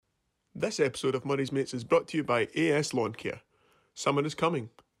This episode of Murray's Mates is brought to you by AS Lawn Care. Summer is coming,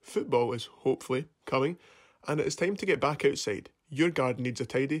 football is hopefully coming, and it is time to get back outside. Your garden needs a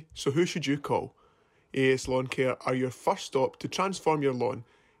tidy, so who should you call? AS Lawn Care are your first stop to transform your lawn.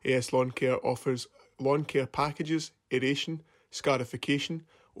 AS Lawn Care offers lawn care packages, aeration, scarification,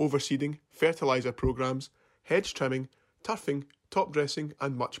 overseeding, fertiliser programmes, hedge trimming, turfing, top dressing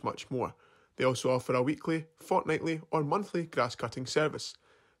and much, much more. They also offer a weekly, fortnightly or monthly grass cutting service.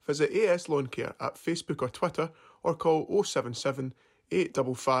 Visit AS Lawn Care at Facebook or Twitter or call 077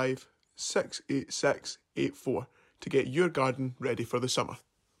 855 68684 to get your garden ready for the summer.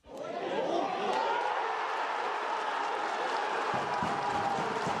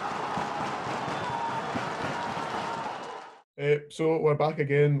 So we're back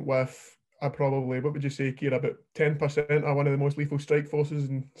again with probably, what would you say, Keir, about 10% of one of the most lethal strike forces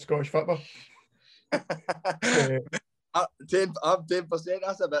in Scottish football? 10%,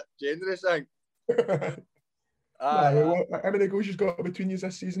 that's a bit generous, I think. How many goals you've got between you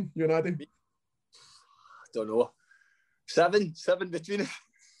this season, you and Addy? I don't know. Seven between us.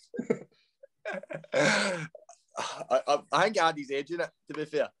 I think Addy's edging it, to be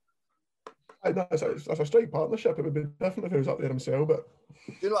fair. That's a strike partnership. It would be different if he was up there himself, but...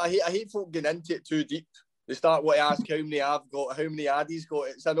 You know, I hate folk getting into it too deep. They start to ask how many I've got, how many Addy's got.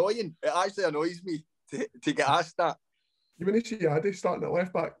 It's annoying. It actually annoys me to get asked that. You wouldn't see Addy starting at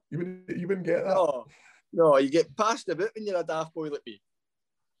left back. You wouldn't get that. No, you get passed a bit when you're a daft boy like me.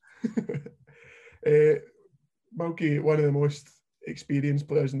 Milky, one of the most experienced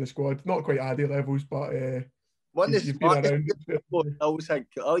players in the squad. Not quite Addy levels, but one of you've been around. I always think,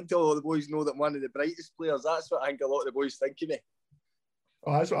 I like to all the boys know that I'm one of the brightest players. That's what I think a lot of the boys think of me.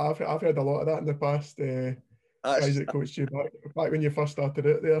 Oh, that's what I've heard a lot of that in the past. Guys that coached you back when you first started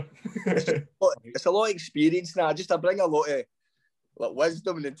out there. It's a lot of experience now. I bring a lot of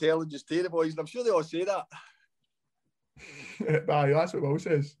wisdom and intelligence to the boys, and I'm sure they all say that. Aye, that's what Will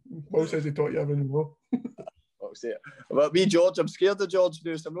says. Will says he taught you everything you know. I'll say it. About me, George, I'm scared of George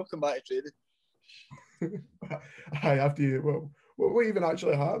now, so I'm not coming back to training. Aye, after you. Well, what even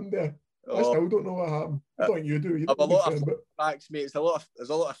actually happened there? I still don't know what happened. I don't think you do. I've a lot of facts, mate. There's a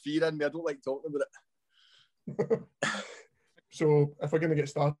lot of fear in me. I don't like talking about it. So if we're going to get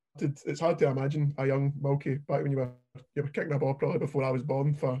started, it's hard to imagine a young Milky back when you were kicking a ball probably before I was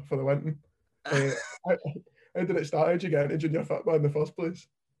born for the Winton. How did it start? How did you get into junior football in the first place?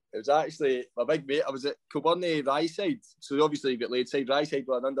 It was actually my big mate. I was at Kilburnie Ryside, so obviously you got Ladeside. Ryside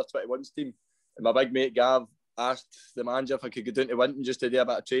were an under-21s team, and my big mate Gav asked the manager if I could go down to Winton just to do a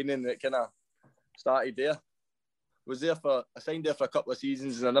bit of training, and it kind of started there. I signed there for a couple of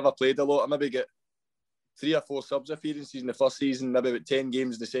seasons, and I never played a lot. I maybe got 3 or 4 subs appearances in the first season, maybe about 10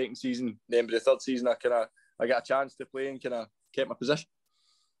 games in the second season. Then by the third season, I got a chance to play and kind of kept my position.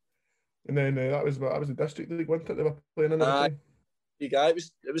 And then that was the District League, wasn't it? They were playing in that. Yeah, it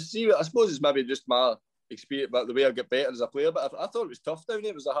was. I suppose it's maybe just my experience, but the way I got better as a player. But I thought it was tough down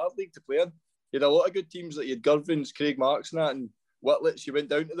there. It was a hard league to play in. You had a lot of good teams, like you had Girvins, Craig Marks and that, and Whitlets. You went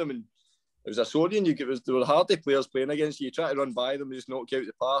down to them, and it was a Sodian. There were hardy players playing against you. You try to run by them and just knock you out of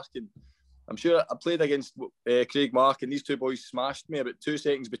the park. And I'm sure I played against Craig Mark, and these two boys smashed me about 2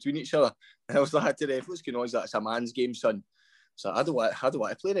 seconds between each other. And I was like to the ref, what's going on? He's like, it's a man's game, son. So I don't want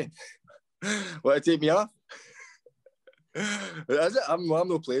to play then. Want to take me off? I'm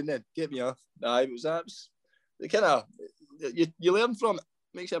not playing then. Get me off. It was kind of you learn from it.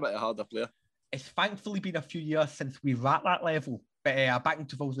 Makes you a bit of a harder player. It's thankfully been a few years since we were at that level. But back in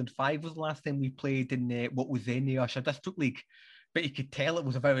 2005 was the last time we played in what was then the Ayrshire District League. But you could tell it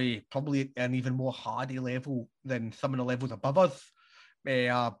was probably an even more hardy level than some of the levels above us.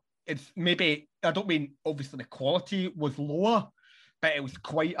 It's maybe, I don't mean obviously the quality was lower, but it was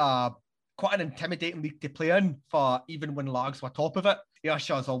quite an intimidating league to play in for even when Largs were top of it.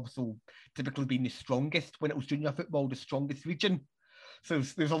 Ayrshire's also typically been the strongest when it was junior football, the strongest region. So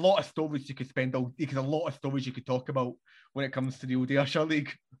there's a lot of stories you could talk about when it comes to the old Ayrshire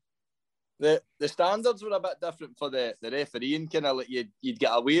League. The standards were a bit different for the refereeing, kind of like you'd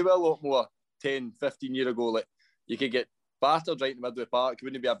get away with a lot more 10, 15 years ago. Like you could get battered right in the middle of the park. It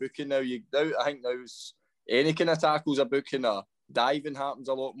wouldn't be a booking now. I think now any kind of tackles a booking or diving happens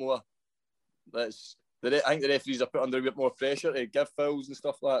a lot more. I think the referees are put under a bit more pressure to give fouls and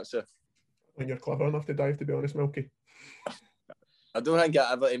stuff like that. So I think you're clever enough to dive, to be honest, Milky. I don't think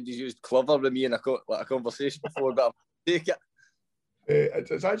anybody's used clever with me in a conversation before, but I'll take it.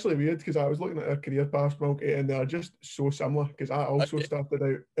 It's actually weird because I was looking at their career paths, Milky, and they're just so similar because I also started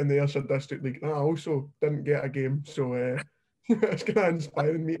out in the Ayrshire District League and I also didn't get a game. So It's kind of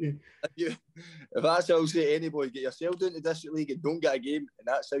inspiring me to... If that's how I'll say to any boy, get yourself down to District League and don't get a game, and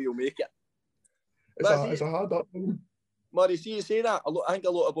that's how you'll make it. It's a hard upbringing. Murray, see you say that. I think a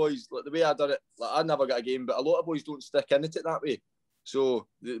lot of boys, like the way I done it, like I never got a game, but a lot of boys don't stick in it that way. So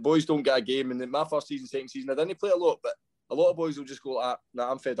the boys don't get a game, and in my first season, second season, I didn't play a lot, but a lot of boys will just go like,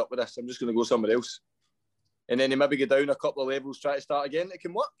 nah, I'm fed up with this. I'm just going to go somewhere else. And then they maybe go down a couple of levels, try to start again. It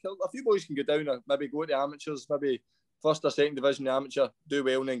can work. A few boys can go down, maybe go to amateurs, maybe first or second division amateur, do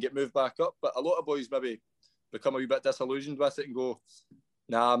well and then get moved back up. But a lot of boys maybe become a wee bit disillusioned with it and go,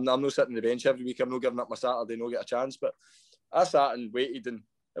 nah, I'm not sitting on the bench every week. I'm not giving up my Saturday, no get a chance. But I sat and waited and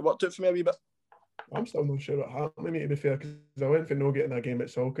it worked out for me a wee bit. I'm still not sure what happened to me, to be fair, because I went for no getting a game at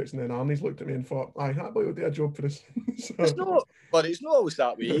Salkits and then Arnie's looked at me and thought, aye, that boy will do a job for us. So... It's not always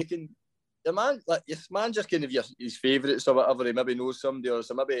that way. You can... The man, like your man, just kind of his favourites or whatever. He maybe knows somebody, or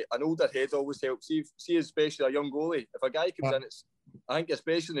so maybe an older head always helps. See, especially a young goalie. If a guy comes in, I think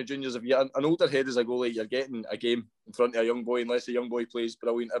especially in the juniors, if you're an older head as a goalie, you're getting a game in front of a young boy, unless the young boy plays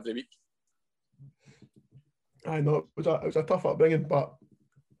brilliant every week. I know it was a tough upbringing, but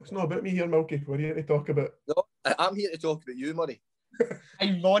it's not about me here, Milky. We're here to talk about. No, I'm here to talk about you, Murray.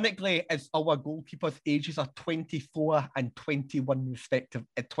 Ironically, as our goalkeepers' ages are 24 and 21 respective,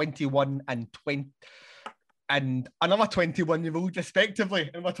 21 and 20, and another 21-year-old respectively,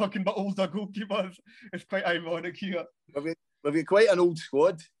 and we're talking about older goalkeepers. It's quite ironic here. We've got quite an old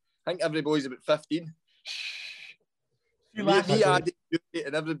squad. I think every boy's about 15. Me added,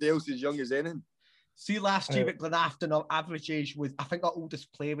 and everybody else is young as anything. See, last year at Glenafton, our average age was, I think our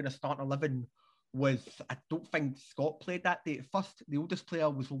oldest player in a starting 11 was, I don't think Scott played that day. First, the oldest player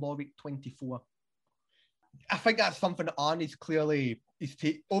was Lorik, 24. I think that's something that Arnie's clearly,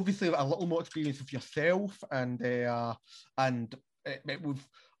 obviously a little more experience with yourself, and that's something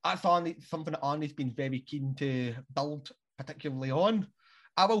that Arnie's been very keen to build, particularly on.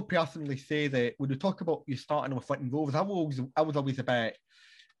 I will personally say that when we talk about you starting with Winton Rovers, I was always a bit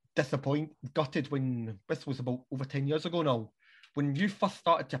gutted when this was about over 10 years ago now. When you first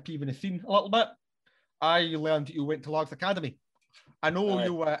started to appear in the scene a little bit, I learned that you went to Largs Academy. I know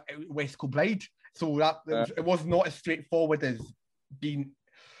you were at West Kilbride, so it was not as straightforward as being.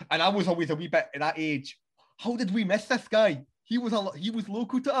 And I was always a wee bit at that age. How did we miss this guy? He was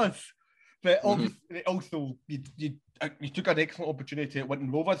local to us, but obviously also you took an excellent opportunity at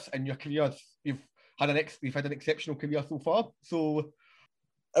Winton Rovers in your careers. You've had an exceptional career so far. So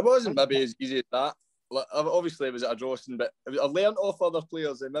it wasn't maybe as easy as that. Obviously, it was at Ardrossan, but I learned off other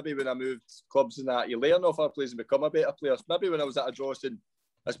players. And maybe when I moved clubs and that, you learn off other players and become a better player. Maybe when I was at Ardrossan,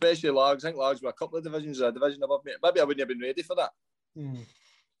 especially Largs, I think Largs were a couple of divisions or a division above me. Maybe I wouldn't have been ready for that.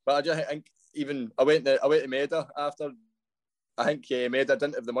 But I just think even I went to Meda after. I think Meda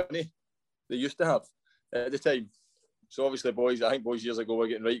didn't have the money they used to have at the time. So obviously, boys years ago were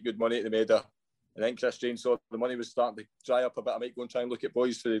getting right good money at the Meda. And then Chris Jane saw the money was starting to dry up a bit. I might go and try and look at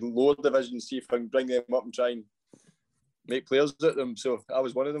boys for the lower divisions, see if I can bring them up and try and make players out of them. So I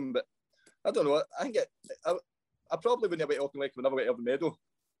was one of them. But I don't know. I think I probably wouldn't have went up and like whenever I went up the Meadow.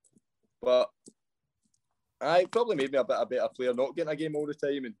 But I probably made me a better player, not getting a game all the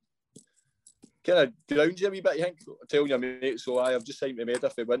time and kind of grounds you a wee bit. You think, telling your mates, so I've just signed to Meda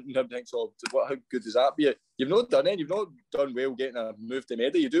for Winton. I think, so how good does that be? You've not done it. You've not done well getting a move to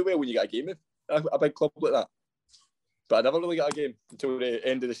Meda. You do well when you get a game in a big club like that. But I never really got a game until the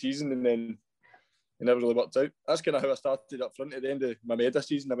end of the season, and then it never really worked out. That's kind of how I started up front at the end of my Meda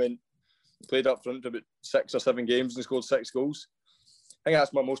season. I played up front about 6 or 7 games and scored 6 goals. I think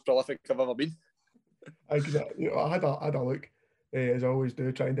that's my most prolific I've ever been. I had a look, as I always do,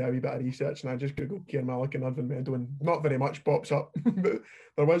 try and do a wee bit of research, and I just Googled Ciaran Malik and Irvine Meadow, and not very much pops up. But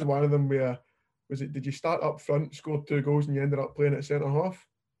there was one of them where, did you start up front, scored 2 goals, and you ended up playing at centre half?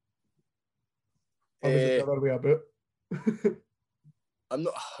 Or was it the other way about?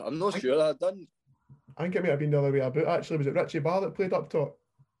 I'm not sure. I think it might have been the other way about, actually. Was it Richie Barr that played up top?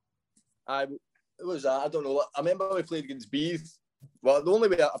 It was that. I don't know. I remember we played against Beith. Well, the only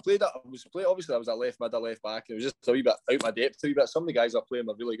way I played, obviously I was a left mid, a left back, and it was just a wee bit out my depth a wee bit. Some of the guys I playing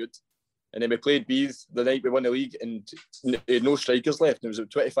were really good. And then we played Beith the night we won the league, and they had no strikers left. And it was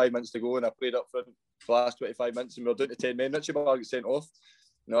 25 minutes to go, and I played up front for the last 25 minutes, and we were down to 10 men. Richie Barr got sent off.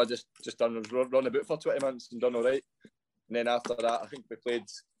 I just run about for 20 minutes and done all right. And then after that, I think we played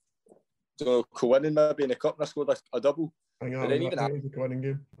Coinning maybe in the cup, and I scored a double. Then the Coinning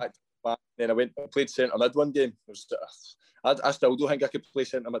game. Then I played centre mid one game. I still don't think I could play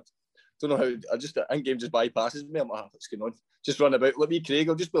centre mid. Don't know how. I think game just bypasses me. I'm like, what's going on? Just run about. Let me Craig.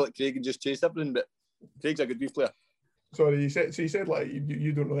 I'll just be like Craig and just chase everything. But Craig's a good wee player. Sorry, you said like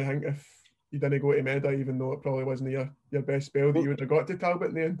you don't really think you didn't go to Meda, even though it probably wasn't your best spell that you would have got to Talbot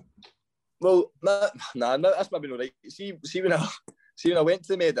in the end? Well, that's maybe not right. See when I went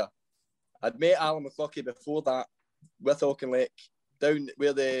to the Meda, I'd met Alan McCluckie before that with Auchinleck down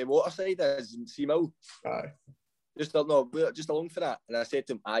where the waterside is in Seamill. Aye. Just along for that. And I said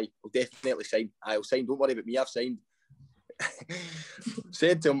to him, aye, I'll definitely sign. I'll sign. Don't worry about me. I've signed.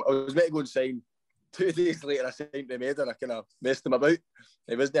 Said to him, I was meant to go and sign. 2 days later, I signed the Meda and I kind of messed him about.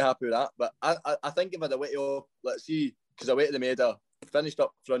 He wasn't happy with that. But I think if I'd went to, let's see, because I went to the Meda, finished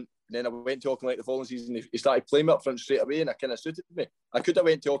up front, and then I went to Auchinleck the following season. He started playing me up front straight away, and it kind of suited me. I could have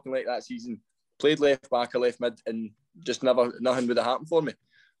went to Auchinleck that season, played left back or left mid, and just nothing would have happened for me.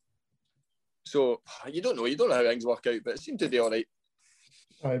 So you don't know how things work out, but it seemed to be all right.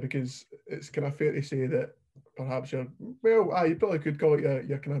 Aye, because it's kind of fair to say that perhaps you probably could call it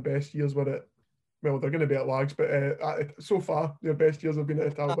your kind of best years with it. Well, they're going to be at Lags, but so far your best years have been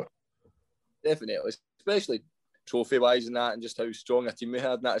at Talbot. Definitely, especially trophy-wise and that, and just how strong a team we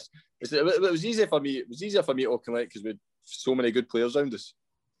had. And that it was easier for me. It was easier for me at Auchinleck because we had so many good players around us.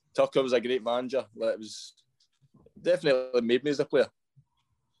 Tucker was a great manager. It was definitely made me as a player.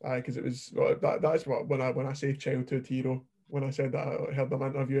 Aye, because it was that's what when I say childhood hero. When I said that, I heard them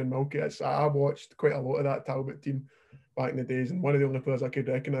interviewing Milky. I watched quite a lot of that Talbot team back in the days, and one of the only players I could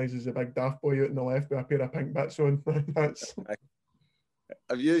recognise is the big daft boy out in the left with a pair of pink bits on. That's.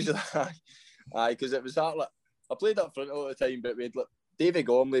 I've usually because it was that. Like, I played up front all the time, but we had like David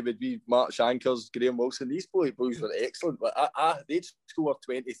Gormley, would be Mark Shankers, Graham Wilson. These boys were excellent. But they'd score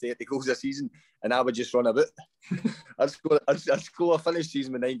 20, 30 goals a season, and I would just run about. I'd score a finished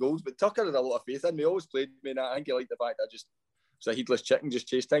season with 9 goals. But Tucker had a lot of faith in me. He always played me, and I think he liked the fact that I just was a heedless chicken, just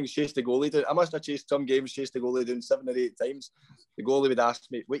chased things, chased the goalie down. I must have chased some games, chased the goalie down 7 or 8 times. The goalie would ask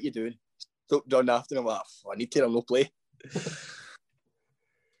me, "What you doing?" Stop John after him. I'm like, I need to, no play.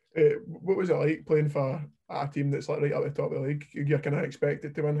 What was it like playing for a team that's like right up the top of the league? You're kind of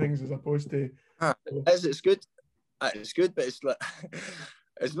expected to win things as opposed to. It's good. It's good, but it's like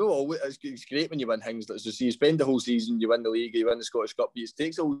it's not always. It's great when you win things. So you spend the whole season, you win the league, you win the Scottish Cup. It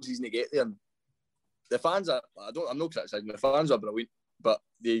takes the whole season to get there. And the fans are. I'm not criticising. The fans are brilliant, but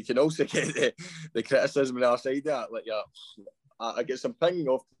you can also get the criticism on our side of that. Like, I get some ping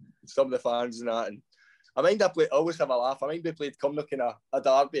off some of the fans and that. And I always have a laugh. I mind we played Cumnock in a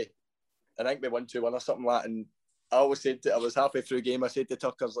derby, and I think we won 2-1 or something like that. And I always said, I was halfway through the game, I said to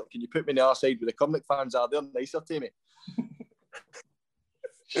Tuckers, like, can you put me on the other side where the Cumnock fans are? They're nicer to me.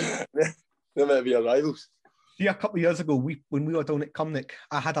 They're meant to be our rivals. See, a couple of years ago, when we were down at Cumnock,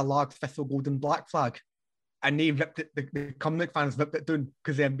 I had a large Thistle Gold and Black flag, and they ripped it. The Cumnock fans ripped it down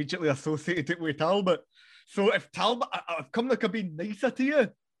because they immediately associated it with Talbot. So if Cumnock had been nicer to you,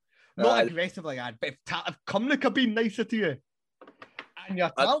 not aggressive like that, but if Cumnock had been nicer to you, and you're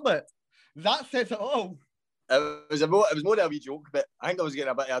Talbot, that says it all. It was more of a wee joke, but I think I was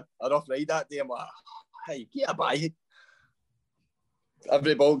getting a bit of a rough ride that day. I'm like, hey, get a bye.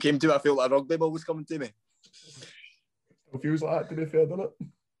 Every ball came to me, I felt like a rugby ball was coming to me. Still feels like that, to be fair, doesn't it?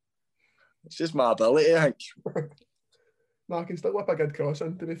 It's just my ability, I think. No, I can still whip a good cross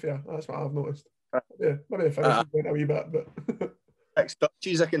in, to be fair. That's what I've noticed. Yeah, maybe the finish went a wee bit, but... 6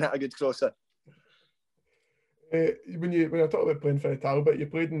 touches, I can hit a good cross in. When I talk about playing for the Talbot, you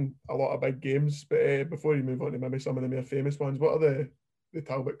played in a lot of big games, but before you move on to maybe some of the more famous ones, what are the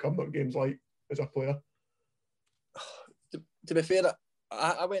Talbot Cumnock games like as a player? To be fair,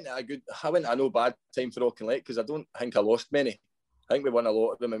 I went at a no bad time for Auchinleck because I don't think I lost many. I think we won a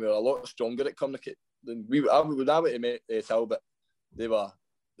lot of them, and we were a lot stronger at Cumnock than I went to Talbot. We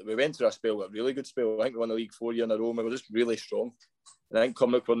went through a really good spell. I think we won the league 4 years in a row, and we were just really strong. And I think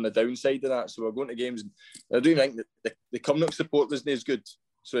Cumnock were on the downside of that, so we're going to games. And I do think that the Cumnock support wasn't as good.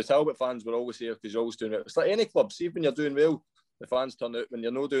 So the Talbot fans were always here because you're always doing it. It's like any club. See, when you're doing well, the fans turn out. When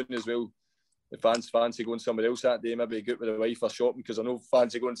you're not doing as well, the fans fancy going somewhere else that day, maybe go out with a wife or shopping because I know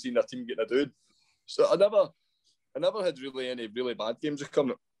fancy going and seeing their team getting a dude. So I never had really any really bad games with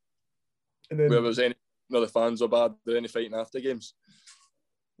Cumnock. And then, where there was any the fans were bad or any fighting after games.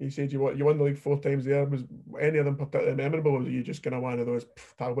 You said you won the league 4 times there. Was any of them particularly memorable, or were you just kind of one of those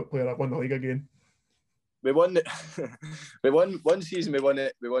Talbot player that won the league again? We won one season. We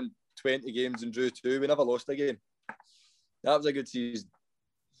won 20 games and drew 2. We never lost a game. That was a good season.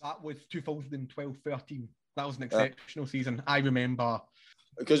 That was 2012-13. That was an exceptional season. I remember.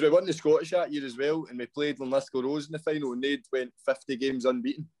 Because we won the Scottish that year as well, and we played Linlithgow Rose in the final, and they'd went 50 games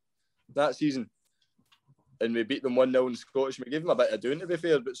unbeaten that season. And we beat them 1-0 in Scottish. We gave them a bit of doing, to be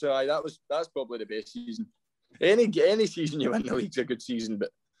fair. But so that's probably the best season. Any season you win the league's a good season,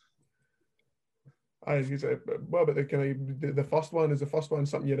 but What about the kind of the first one? Is the first one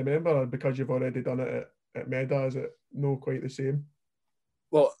something you remember, or because you've already done it at Meda, is it no quite the same?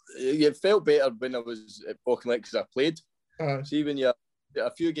 Well, it felt better when I was at Auchinleck because I played. Aye. See, when you're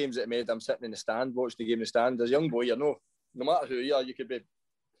a few games that I made, I'm sitting in the stand watching the game in the stand. As a young boy, you know, no matter who you are, you could be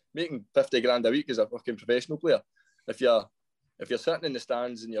making 50 grand a week as a fucking professional player. If you're sitting in the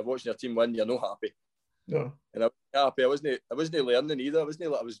stands and you're watching your team win, you're not happy. No. And I was happy. I wasn't learning either. I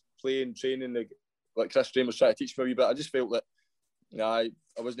wasn't like I was playing, training like Chris Strain was trying to teach me a wee bit. I just felt that I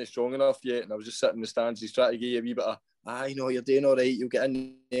wasn't strong enough yet, and I was just sitting in the stands. He's trying to give you a wee bit of, you know, you're doing all right. You'll get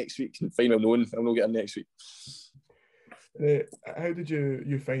in next week. And fine, I'll not get in next week. How did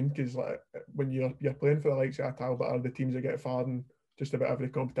you find, because like when you're playing for the likes of Talbot or the teams that get far in just about every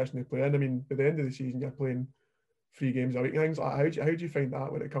competition they play in, I mean, by the end of the season you're playing 3 games a week and things like that. How do you find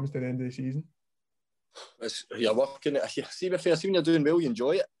that when it comes to the end of the season? You're working it. See, when you're doing well, you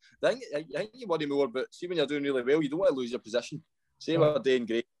enjoy it. I think you worry more, but see when you're doing really well, you don't want to lose your position. Say we're doing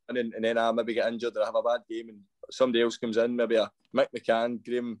great, and then I maybe get injured or I have a bad game, and somebody else comes in, maybe a Mick McCann,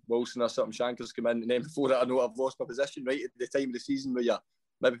 Graham Wilson or something, Shankers come in, and then before that I know I've lost my position right at the time of the season where you're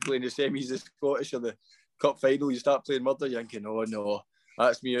maybe playing the semis, the Scottish or the Cup final, you start playing murder, you're thinking, oh no,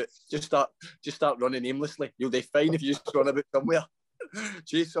 that's me. Just start running aimlessly. You'll be fine if you just run about somewhere.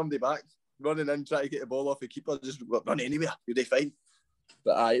 Chase somebody back, running in, try to get the ball off the keeper, just run anywhere, you'll be fine.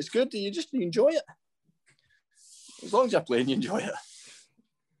 But it's good, you enjoy it. As long as you're playing, you enjoy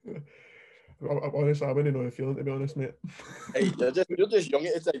it. Honestly, I wouldn't know the feeling, to be honest, mate. Hey, you're just young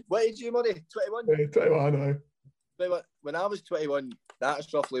at the time. What age are you, Murray? 21? 21, aye. When I was 21,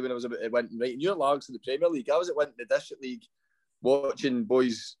 that's roughly when I was about it went right. And you're at Largs in the Premier League. I was at winning the District League, watching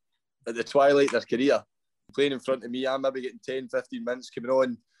boys at the twilight of their career, playing in front of me. I'm maybe getting 10, 15 minutes coming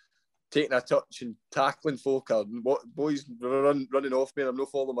on, taking a touch and tackling folk, or boys running off me, and I'm not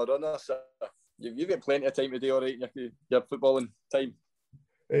following my runner. So you've got plenty of time to do all right in your footballing time.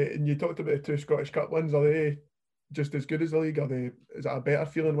 And you talked about the 2 Scottish Cup wins. Are they just as good as the league? Is it a better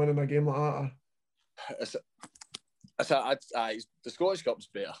feeling winning a game like that? The Scottish Cup's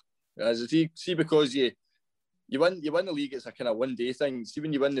better. See, because you win the league, it's a kind of one day thing. See,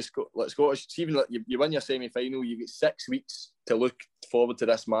 when you win the Scottish, even like you win your semi-final, you get 6 weeks to look forward to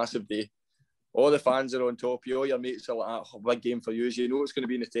this massive day. All the fans are on top of you. All your mates are like, oh, big game for you. You know it's going to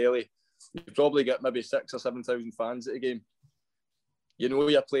be in the telly. You probably get maybe 6,000 or 7,000 fans at the game. You know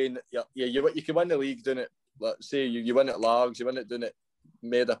you're playing. You can win the league doing it. Let's say you win at Largs, you win it doing it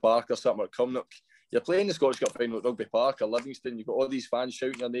Meda Park or something, or Cumnock. You're playing the Scottish Cup final at Rugby Park or Livingston. You've got all these fans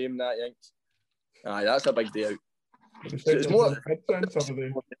shouting your name and that. You think, that's a big day out. It's more.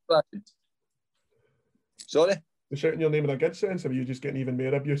 Sorry? They're shouting your name in a good sense, or are you just getting even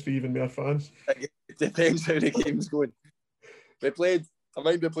more abuse for even more fans? It depends how the game's going. I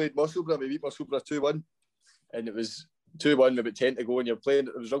mind we played Musselburgh, we beat Musselburgh 2-1, and it was 2-1 with about 10 to go, and you're playing,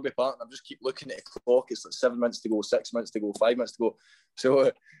 it was Rugby Park, and I just keep looking at the clock, it's like 7 minutes to go, 6 minutes to go, 5 minutes to go. So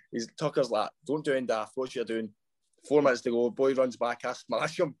Tucker's like, don't do any daft, what you're doing. 4 minutes to go, boy runs back, I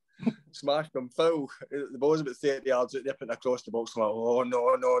smash him, foul. The ball's about 30 yards out there, putting across the box. I'm like, oh no,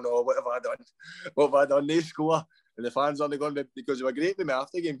 what have I done? What have I done? They score, and the fans aren't going because they were great with me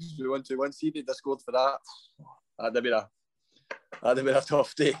after the game because we won 2-1. See, they scored for that. That'd have been a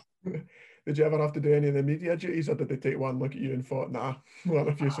tough day. Did you ever have to do any of the media duties, or did they take one look at you and thought, nah, we'll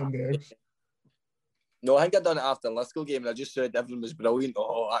interview somebody else? No, I think I'd done it after the Lithgow game, and I just said everyone was brilliant.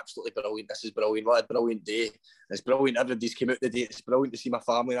 Oh, absolutely brilliant. This is brilliant. What a brilliant day. It's brilliant. Everybody's came out today. It's brilliant to see my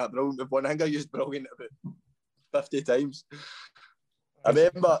family. That brilliant. I think I used brilliant about 50 times. I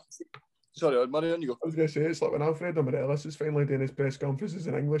remember... Sorry, Murray, on you go. I was going to say, it's like when Alfredo Morelos is finally doing his press conferences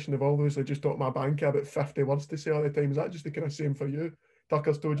in English, and they've always just taught my bank about 50 words to say all the time. Is that just the kind of same for you?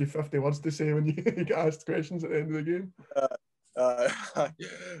 Tucker's told you 50 words to say when you get asked questions at the end of the game?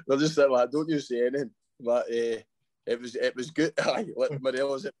 They'll just say, like, don't you say anything. But it was good.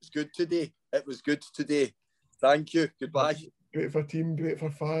 Morelos, it was good today. It was good today. Thank you. Goodbye. Great for team, great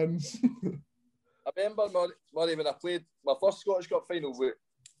for fans. I remember, Murray, when I played my first Scottish Cup final,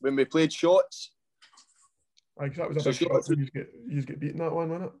 when we played Shotts. That was a big shot. You get beaten that one,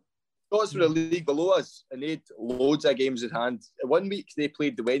 wasn't it? Shotts were a league below us, and they had loads of games in hand. 1 week, they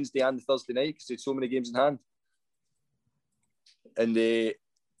played the Wednesday and the Thursday night because they had so many games in hand. And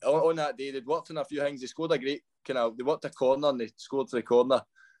on that day, they'd worked on a few things. They scored a great they worked a corner and they scored to the corner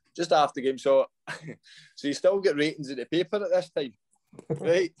just after the game. So you still get ratings in the paper at this time,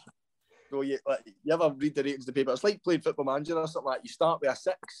 right? So you ever read the ratings in the paper? It's like playing Football Manager or something like that. You start with a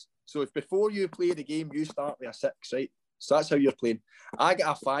 6. So if before you play the game, you start with a 6, right? So that's how you're playing. I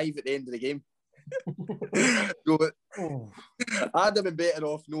got a 5 at the end of the game. So, Oh. I'd have been better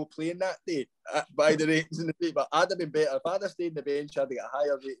off no playing that day by the ratings in the paper. I'd have been better if I'd have stayed in the bench. I'd have got a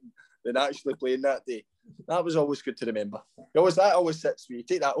higher rating than actually playing that day. That was always good to remember. That always sits with you.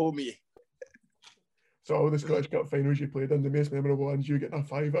 Take that home with you. So all the Scottish Cup finals you played in, the most memorable ones, you getting a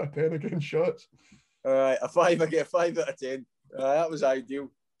 5 out of 10 against Shots. A 5, I get a 5 out of 10. That was ideal.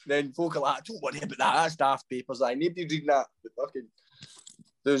 Then folk are like, don't worry about that. That's daft papers. Nobody reading that. But fucking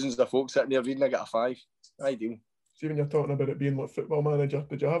thousands of folks sitting there reading, I get a 5. Ideal. See, when you're talking about it being like Football Manager,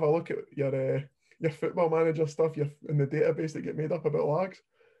 did you have a look at your Football Manager stuff in the database that get made up about lags?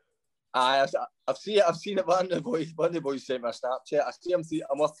 I've seen it. One of the boys sent me a Snapchat. I see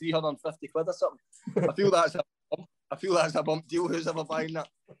I'm worth 350 quid or something. I feel that's a bump deal. Who's ever buying that?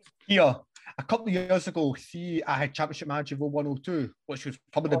 Here, a couple of years ago, see, I had Championship Manager 102, which was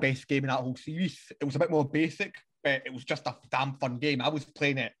probably the best game in that whole series. It was a bit more basic, but it was just a damn fun game. I was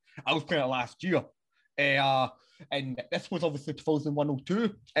playing it last year. And this was obviously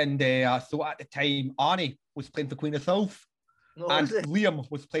 2001-02. And so at the time, Arnie was playing for Queen of South. And Liam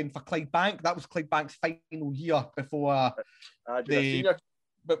was playing for Clydebank. That was Clydebank's final year before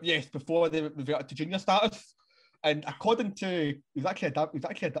before they reverted to junior status. And according to, he was actually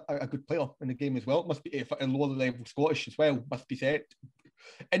a good player in the game as well. It must be a lower level Scottish as well, must be said.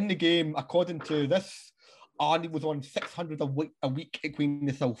 In the game, according to this, Arnie was on 600 a week at Queen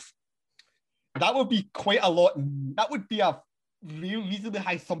of South. That would be quite a lot. That would be a reasonably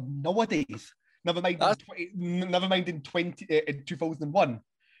high sum nowadays. Never mind in 2001.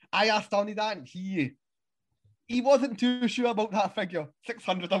 I asked Arnie that, and he wasn't too sure about that figure.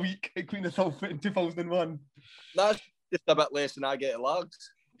 600 a week at Queen of South in 2001. That's just a bit less than I get at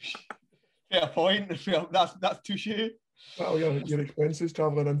Largs. Fair point. That's touche. Well, your expenses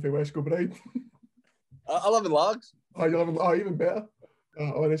travelling in for West Kilbride. I live in Largs. Even better.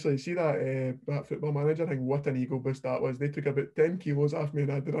 Honestly, see that Football Manager thing, what an ego boost that was. They took about 10 kilos off me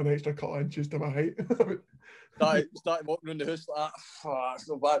and added an extra couple of inches to my height. started walking around the house like that. That's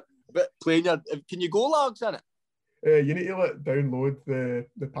not bad. But playing can you go Largs in it? You need to download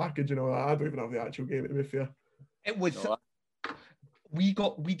the package and all that. I don't even have the actual game, to be fair. It was... We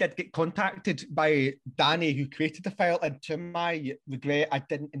did get contacted by Danny, who created the file, and to my regret, I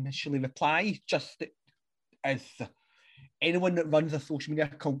didn't initially reply, just as... Anyone that runs a social media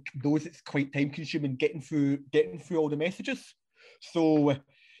account knows it's quite time consuming getting through all the messages. So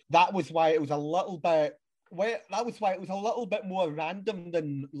that was why it was a little bit more random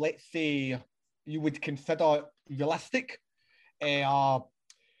than, let's say, you would consider realistic. For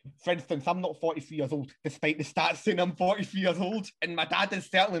instance, I'm not 43 years old, despite the stats saying I'm 43 years old, and my dad is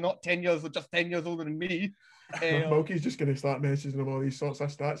certainly not 10 years older than me. Milky's just going to start messaging him all these sorts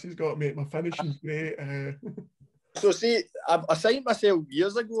of stats he's got, mate. My finishing's great. So see, I signed myself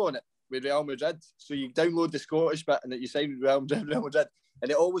years ago on it with Real Madrid. So you download the Scottish bit and that you sign with Real Madrid, and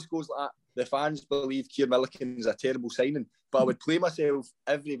it always goes like that. The fans believe Keir Milliken's a terrible signing, but I would play myself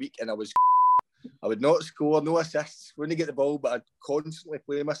every week and I would not score, no assists, wouldn't get the ball, but I'd constantly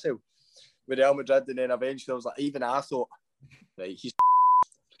play myself with Real Madrid, and then eventually I was like, even I thought, right, he's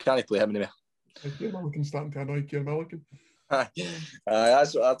can't play him anymore. Keir Milliken's starting to annoy Keir Milliken.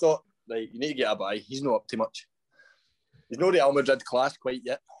 That's what I thought. Like, you need to get a buy. He's not up to much. He's no Real Madrid class quite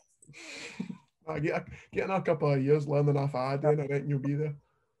yet. Get in a couple of years learning off Adi, and I reckon you'll be there.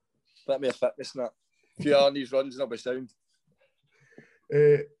 Bit me a fitness and that. A few on these runs and I'll be sound.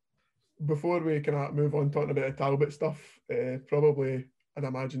 Before we kind of move on talking about the Talbot stuff, probably, I'd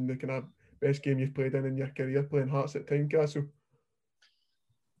imagine the kind of best game you've played in your career, playing Hearts at Tynecastle.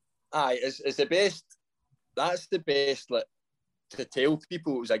 Aye, it's the best. That's the best. Like, to tell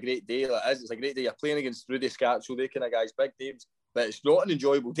people it was a great day. Like, it's a great day. You're playing against Rudy Scatchell, they kind of guys, big names, but it's not an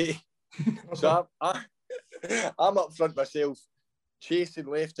enjoyable day. So I'm up front myself, chasing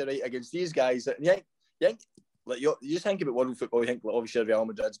left to right against these guys. And you just think about world football. You think, like, obviously Real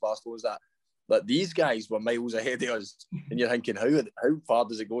Madrid's, Barcelona's that. But these guys were miles ahead of us, and you're thinking, how far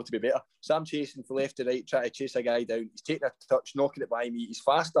does it go to be better? So I'm chasing from left to right, trying to chase a guy down. He's taking a touch, knocking it by me. He's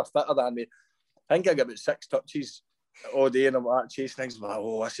faster, fitter than me. I think I got about 6 touches all day, and I'm like chasing things. I'm like,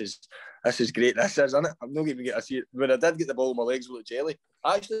 oh, this is great. This is, isn't it? I'm not even getting to see it. When I did get the ball, my legs were like jelly.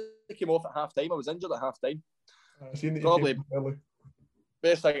 I actually came off at half time. I was injured at half time. Probably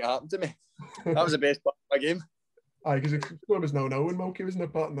best thing that happened to me. That was the best part of my game. Aye, because the score was 0-0 when Milky was in the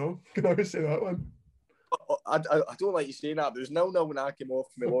part now. Can I always say that one? I don't like you saying that, but it was 0-0 when I came off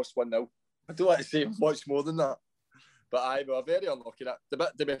and we lost 1-0. I don't like to say much more than that. But we were very unlucky.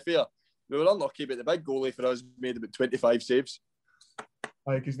 To be fair, we were unlucky, but the big goalie for us made about 25 saves.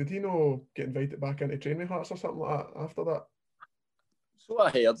 Aye, because did he not get invited back into training Hearts or something like that after that? So I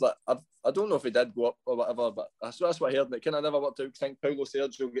heard that. I don't know if he did go up or whatever, but that's what I heard. And it kind of never worked out. I think Paulo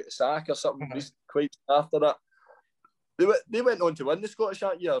Sergio will get the sack or something quite after that. They went on to win the Scottish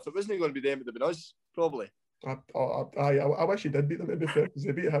that year. If it wasn't going to be them, it would have been us, probably. I wish he did beat them, to be fair, because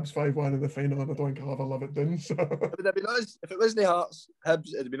they beat Hibs 5-1 in the final, and I don't think I'll ever live it down. So. It would have been us. If it wasn't Hearts, Hibs,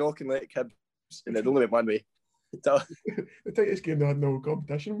 it would have been Auchinleck, Hibs, and it only went one way. The tightest game they had no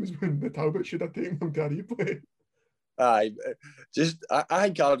competition was when the Talbot should have taken them to a replay. Aye, I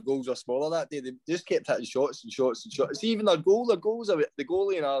think our goals were smaller that day. They just kept hitting shots and shots and shots. See, even their goals are the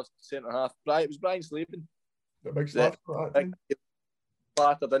goalie in our centre half. It was Brian Slavin. The big slap for that.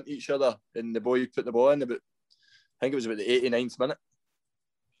 Battered into each other, and the boy put the ball in about. I think it was about the 89th minute.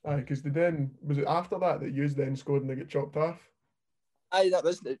 Aye, because was it after that you then scored and they get chopped off? Aye, that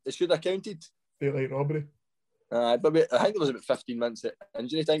was it. Should have counted. Daylight robbery. But I think it was about 15 minutes at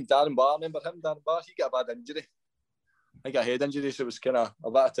injury time. Darren Barr, remember him? Darren Barr, he got a bad injury. I got a head injury, so it was kind of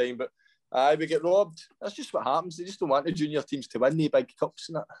a bit of time. But we get robbed. That's just what happens. They just don't want the junior teams to win the big cups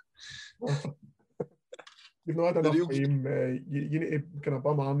and that. You've not had enough time. You need to kind of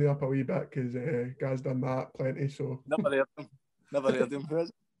bum Arnie up a wee bit because Gaz done that plenty. So never heard him. Who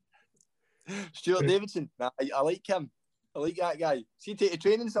is it? Stuart Davidson. Nah, I like him. I like that guy. See, take a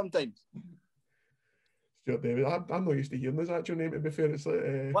training sometimes. Stuart Davidson. I'm not used to hearing his actual name. To be fair, it's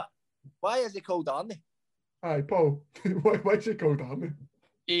like what? Why is he called Arnie? Aye, Paul. Why is he called Arnie?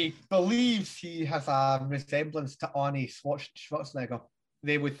 He believes he has a resemblance to Arnie Schwarzenegger.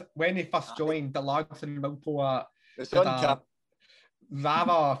 When he first joined, the lads in Millpool did a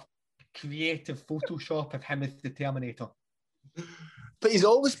rather creative Photoshop of him as the Terminator. But he's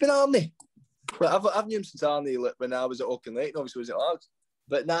always been Arnie. I've known him since Arnie when I was at Auchinleck, obviously was at Largs.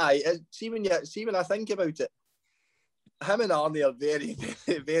 But see when I think about it, him and Arnie are very,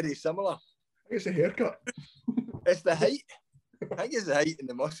 very, very similar. I think it's the haircut. It's the height. I think it's the height and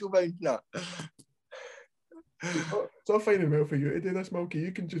the muscle bound now. It's not fine and well for you to do this, Milky.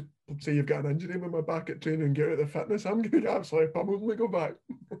 You can just say you've got an injury with my back at training and get out of the fitness. I'm going to get absolutely pummeled when we go back.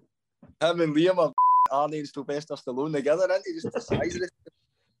 Him and Liam are Arnie and Sylvester Stallone together, aren't they? Just the size of it.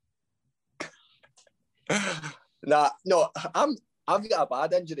 No, I've got a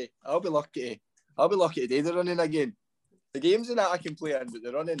bad injury. I'll be lucky today they're running again. The games in that I can play in, but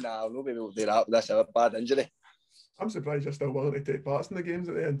the running now, I'll not be able to do that with this a bad injury. I'm surprised you're still willing to take part in the games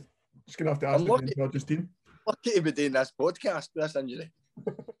at the end. Just going to have to ask the Dodgers team. Lucky to be doing this podcast with this injury.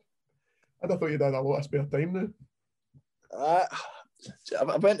 I thought you'd had a lot of spare time now.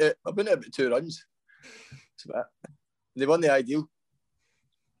 I've been to about 2 runs. They won the ideal.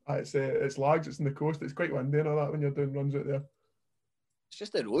 It's Lags, it's in the coast, it's quite windy and all that when you're doing runs out there. It's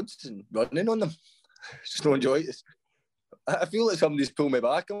just the roads and running on them. Just don't enjoy it. I feel like somebody's pulling me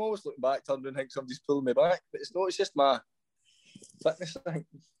back. I'm always looking back, turning and think somebody's pulling me back, but it's not. It's just my fitness, I think.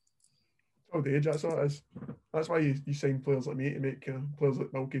 Old age, that's what it is. That's why you sign players like me to make players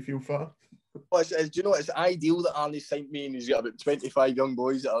like Milky feel fitter. Well, do you know, it's ideal that Arnie signed me and he's got about 25 young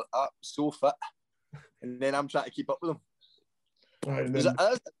boys that are so fit, and then I'm trying to keep up with them. Right, is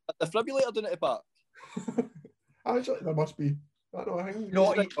a defibrillator doing it at the park? Actually, there must be. I don't know, I think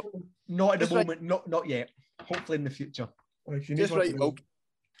not at the moment, not yet. Hopefully in the future. Like, you need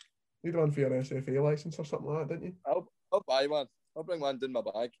one for your SFA license or something like that, didn't you? I'll buy one. I'll bring one in my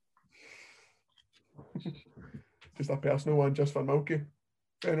bag. Just a personal one just for Milky.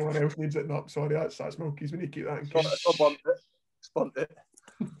 If anyone else needs it, no, sorry, that's Milky's. We need to keep that in case. Spunt it.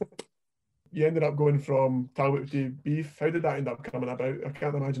 You ended up going from Talbot to Beef. How did that end up coming about? I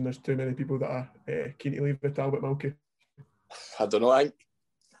can't imagine there's too many people that are keen to leave the Talbot Milky. I don't know. I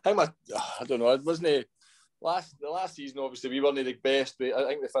don't know. It wasn't the last season. Obviously, we weren't the best. But I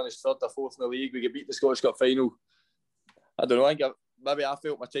think we finished 3rd or 4th in the league. We get beat the Scottish Cup final. I don't know. Maybe I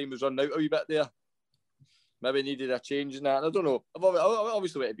felt my time was running out a wee bit there. Maybe needed a change in that. I don't know. I've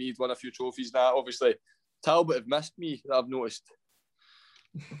obviously went to Beef, won a few trophies now. Obviously, Talbot have missed me. I've noticed.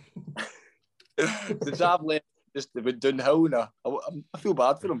 Since I've left, just went downhill now. I feel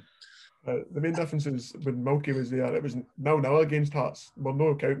bad for them. The main difference is when Milky was there, it was 0-0 against Hearts. We're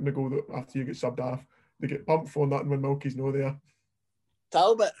no counting the goal after you get subbed off. They get pumped 4-0 when Milky's no there.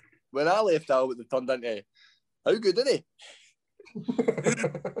 Talbot, when I left Talbot, they turned into, how good are they?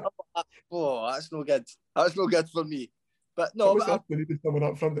 Oh, that's no good. That's no good for me. But no, they needed someone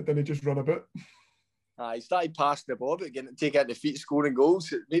up front that didn't just run a bit. He started passing the ball, but take it in the feet, scoring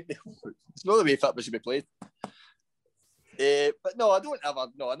goals. It's not the way football should be played. But no, I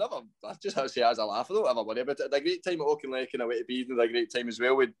just have to say as a laugh, I don't ever worry about it. I had a great time at Auchinleck and away to Beaton, had a great time as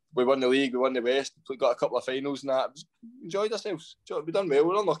well. We won the league, we won the West, we got a couple of finals and that. Enjoyed ourselves. We done well.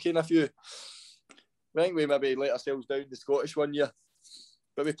 We're unlucky in a few. I think we maybe let ourselves down the Scottish one year.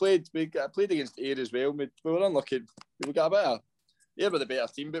 But we played against Ayr as well. We were unlucky. We got a bit of Ayr were the better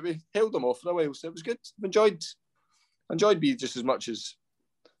team, but we held them off for a while, so it was good. Enjoyed B just as much as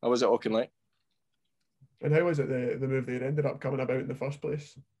I was at Auchinleck. And how was it the move they ended up coming about in the first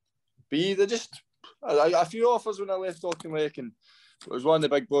place? B, they just a few offers when I left Auchinleck, and it was one of the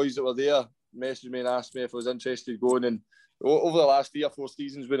big boys that were there messaged me and asked me if I was interested going. And over the last 3 or 4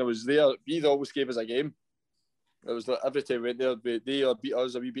 seasons when I was there, B always gave us a game. It was like every time we went there, they beat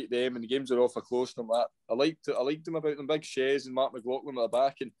us, or we beat them, and the games were all for close. And that I liked them about them. Big Shez and Mark McLaughlin at the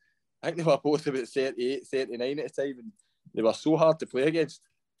back, and I think they were both about 38, 39 at the time, and they were so hard to play against.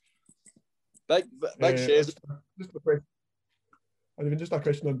 Big Shez. Just a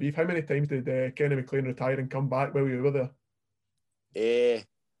question on Beef. How many times did Kenny McLean retire and come back while you were there?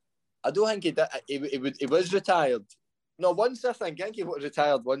 I don't think he did. He was retired. No, once I think he was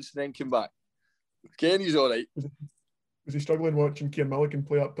retired once and then came back. Kenny's all right. Was he struggling watching Kieran Milligan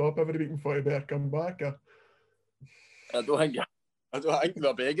play up top every week and thought he better come back? Or? I don't think they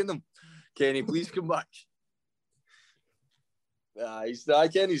were begging him. Kenny, please come back.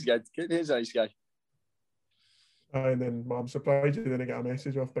 Kenny's good. Kenny's a nice guy. And then I'm surprised you didn't get a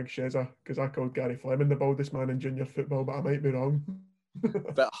message off Big Shezza, because I called Gary Fleming the baldest man in junior football, but I might be wrong.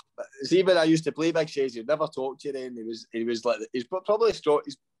 But see, when I used to play Big Shezza, he'd never talk to you then. He was like, he's probably strong.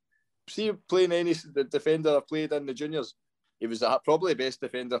 See, playing any defender I played in the juniors, he was probably the best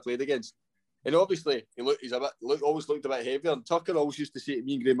defender I played against. And obviously, always looked a bit heavier. And Tucker always used to say to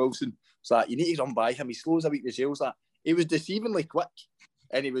me and Graham Wilson, "It's like, you need to run by him. He slows a week the jails." Like, he was deceivingly quick,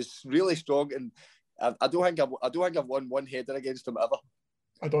 and he was really strong. And I don't think I've won one header against him ever.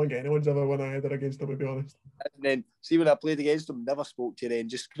 I don't think anyone's ever won a header against him, to be honest. And then, see, when I played against him, never spoke to you then,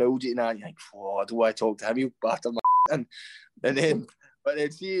 just growled you and that. You're like, "Oh, I don't want to talk to him. You batter my." And then. But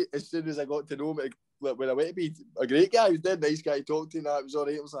then, see, as soon as I got to know him, like, when I went to be a great guy, he was dead nice guy to talk to, and that, it was all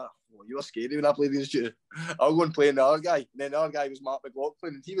right. I was like, "Oh, you were scary when I played against you." I'll go and play the other guy. And then the other guy was Mark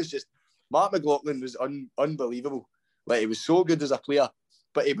McLaughlin, and he was just, Mark McLaughlin was unbelievable. Like, he was so good as a player,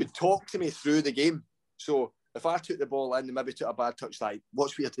 but he would talk to me through the game. So if I took the ball in and maybe took a bad touch, like,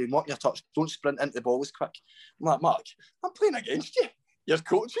 "Watch what you're doing, walk your touch, don't sprint into the ball as quick." I'm like, "Mark, I'm playing against you. You're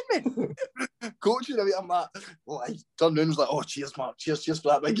coaching me." Coaching me. I'm like, well, I turned around and was like, "Oh, cheers, Mark. Cheers for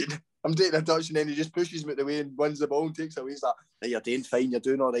that big." I'm taking a touch, and then he just pushes me the way and wins the ball and takes it away. He's like, "Hey, you're doing fine. You're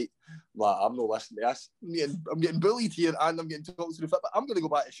doing all right." I'm like, "I'm not listening to this. I'm getting bullied here, and I'm getting talked to the fit, but I'm going to go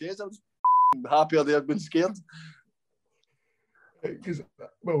back to Shez. I was happier there, been scared." Because,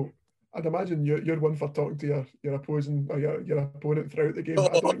 well, I'd imagine you're one for talking to your opposing or your opponent throughout the game. I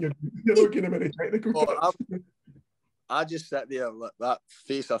don't think you're not getting many technical tips. I just sit there like that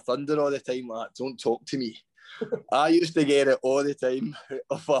face of thunder all the time, like, "Don't talk to me." I used to get it all the time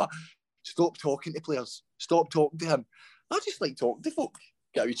of stop talking to players, stop talking to him. I just like talking to folk,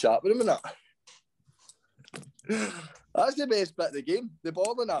 get a wee chat with him and that. That's the best bit of the game. The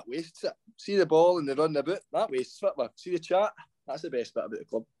ball and that wastes it. See the ball and they run about, that wastes it. See the chat, that's the best bit about the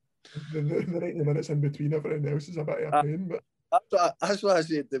club. The 90 minutes in between everything else is a bit of a pain, but that's what I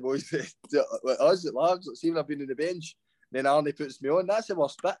said to the boys. Us at lads, see when I've been on the bench, then Arnie puts me on. That's the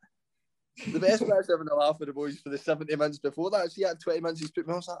worst bit. The best bit is having a laugh with the boys for the 70 minutes before that. See, at 20 minutes he's put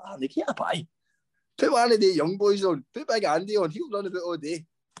me on. I was like, "Arnie, get a bye. Put one of the young boys on. Put Big Andy on. He'll run about all day."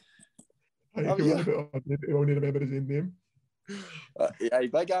 He only remember his own name.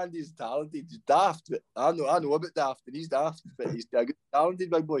 Big Andy's talented. He's daft. But I know about daft, and he's daft, but he's a good, talented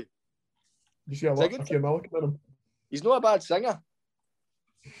big boy. You see a lot of Kieran Milligan in him. He's not a bad singer.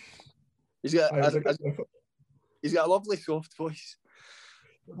 He's got a lovely soft voice.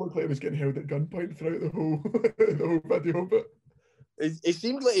 It looked like he was getting held at gunpoint throughout the whole video, but it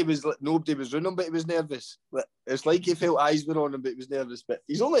seemed like he was like nobody was running, but he was nervous. It's like he felt eyes were on him, but he was nervous. But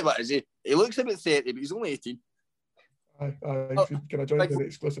he's only, what is he? He looks about 30, but he's only 18. Can I join the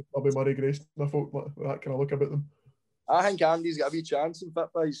exclusive Bobby Murray Grace? I thought that kind of look about them. I think Andy's got a wee chance in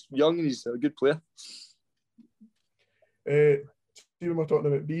football. He's young and he's a good player. See, when we're talking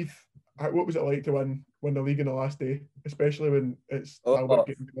about Beef, what was it like to win the league in the last day, especially when it's Albert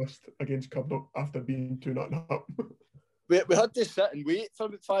getting lost against Cumnock after being 2-0 up? We had to sit and wait for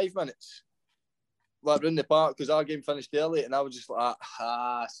about 5 minutes, like in the park, because our game finished early, and I was just like,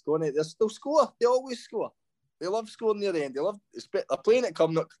 they'll score. They always score. They love scoring near the end. They're playing at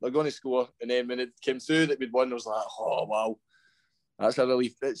Cumnock, they're going to score, and then when it came through that we'd won, I was like, "Oh wow, that's a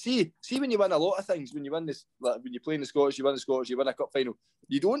relief." But see when you win a lot of things, when you win this, like when you play in the Scottish, you win the Scottish, you win a cup final.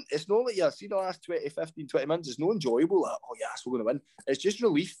 It's not like you see the last 15, 20 minutes. It's not enjoyable. Like, "Oh yes, we're going to win." It's just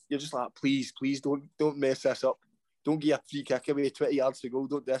relief. You're just like, please don't mess this up. Don't give a free kick away 20 yards to go.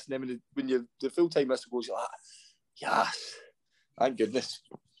 Don't this. And then when the full time whistle goes, you're like, "Yes, Thank goodness.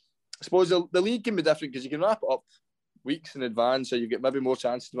 I suppose the league can be different because you can wrap it up weeks in advance, so you get maybe more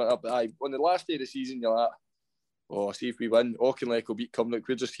chances to win it up. But on the last day of the season, you're like, oh, see if we win. Auchinleck will beat Cumnock.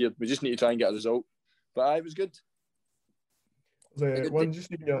 We're just here. We just need to try and get a result. But it was good. One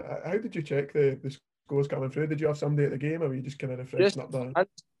just how did you check the scores coming through? Did you have somebody at the game, or were you just kind of refreshing up that?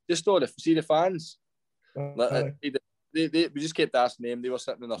 Just thought see the fans. We just kept asking them. They were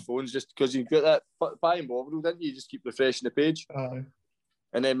sitting on their phones just because you got that buy and Bovril, didn't you? You just keep refreshing the page. Aye.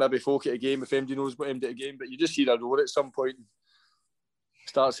 And then maybe folk at a game, if MD knows what MD at a game, but you just hear a roar at some point and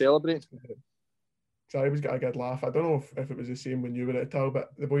start celebrating. So I always got a good laugh. I don't know if it was the same when you were at Talbot.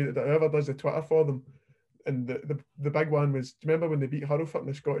 The boy that whoever does the Twitter for them, and the big one was, do you remember when they beat Hurlford in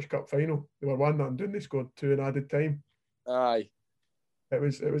the Scottish Cup final? They were 1-0 down, they scored 2 in added time. Aye. It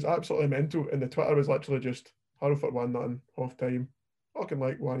was absolutely mental, and the Twitter was literally just Hurlford 1-0, half time,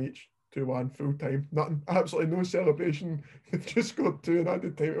 Auchinleck 1 each, 2-1, full time, nothing, absolutely no celebration. They've just scored 2 in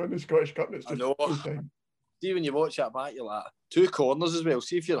added time to win the Scottish Cup, and it's just full time. See, when you watch that back, you're like, 2 corners as well.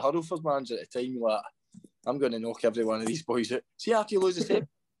 See, if you're Hurlford manager at the time, you're like, I'm going to knock every one of these boys out. See, after you lose the set,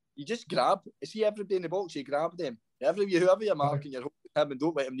 you just grab. See everybody in the box, you grab them. Whoever you're marking, you're holding him and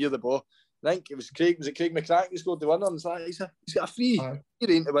don't let him near the ball. I think it was Craig McCracken who scored the winner, and it's like, he's got a free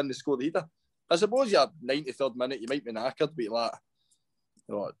in to win the score either. I suppose you're 93rd minute, you might be knackered, but you're like,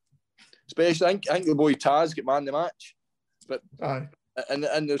 especially, I think the boy Taz got man of the match. But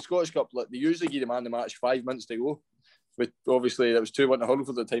in the Scottish Cup, like, they usually give the man of the match 5 minutes to go. But obviously, that was 2-1 to Hurlford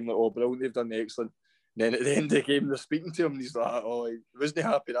at the time. Like, oh, brilliant, they've done the excellent. And then at the end of the game, they're speaking to him, and he's like, oh, he wasn't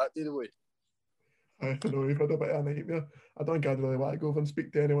happy that day, the way. I know, we've had a bit of a nightmare. I don't think I'd really want to go over and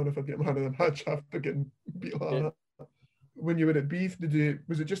speak to anyone if I get man of the match after getting beat like that. When you were at Beef,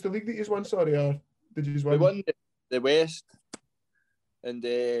 was it just the league that you won, sorry, or did you win? We won the West and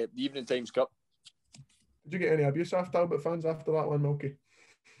the Evening Times Cup. Did you get any abuse after Talbot fans after that one, Milky?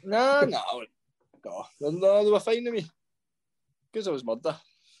 No, they were fine to me. Because I was murder.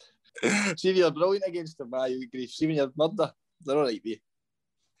 See, if you're brilliant against them, you grief. See, when you're murder, they're all right with you.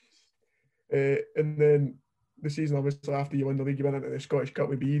 And then the season, obviously, after you won the league, you went into the Scottish Cup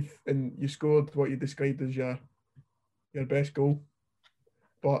with Beef, and you scored what you described as your best goal.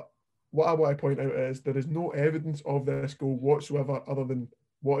 But what I want to point out is there is no evidence of this goal whatsoever other than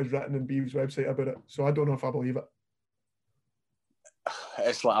what is written in Beef's website about it. So I don't know if I believe it.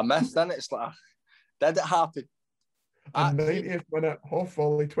 It's like a myth, isn't it? It's like, did it happen? A 90th minute, half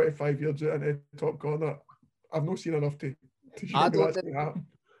volley, 25 yards out into the top corner. I've not seen enough to show me that's going to happen.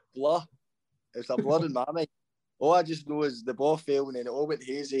 Blur. It's a blur in my mind. All I just know is the ball fell and then it all went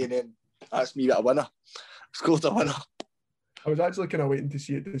hazy, and then that's me with a winner. Scored a winner. I was actually kind of waiting to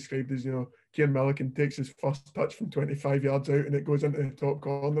see it described as, Kieran Milliken takes his first touch from 25 yards out and it goes into the top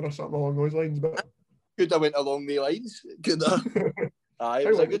corner or something along those lines. But could have went along the lines. Could have. It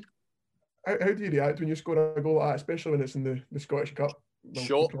was a good. How do you react when you score a goal like that, especially when it's in the Scottish Cup? Well,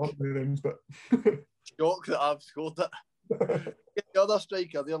 shock. But Shock that I've scored it. The other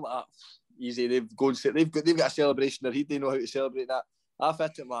striker, they're like, easy. They've got a celebration there. They know how to celebrate that. I've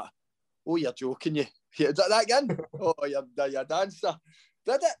hit it like, oh, you're joking, you. Did that again? Oh, you're dancer.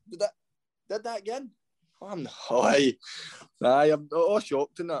 Did that again? I'm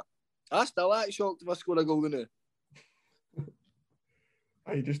shocked in that. I still act shocked if I score a goal in it.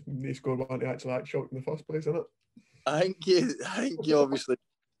 You just need to score one to actually act shocked in the first place, isn't it? I think you obviously,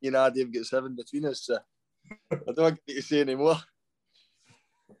 Dave got 7 between us, so I don't need to say any more.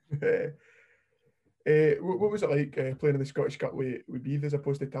 What was it like playing in the Scottish Cup with Beef as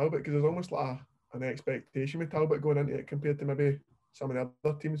opposed to Talbot? Because there's almost like an expectation with Talbot going into it compared to maybe some of the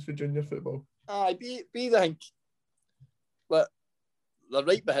other teams for junior football. Beef, I think, but they're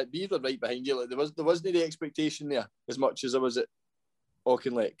right behind. Beef are right behind you. Like there wasn't the expectation there as much as there was at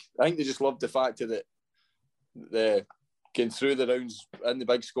Auchinleck. I think they just loved the fact that the getting through the rounds in the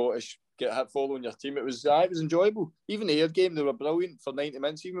big Scottish, following your team. It was enjoyable. Even the Ayr game, they were brilliant for 90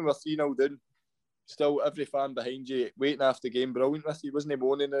 minutes. Even with 3-0 down, still every fan behind you waiting after the game, brilliant with you. Wasn't he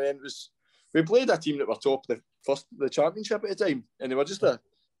moaning? And then we played a team that were top of the championship at the time, and they were just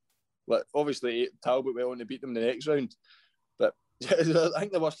obviously Talbot went on to beat them in the next round. But I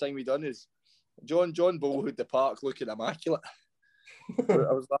think the worst thing we done is John Bull had the park looking immaculate. I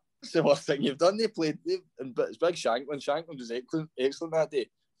was like, that's the worst thing you've done. But it's big Shanklin. Shanklin was excellent that day.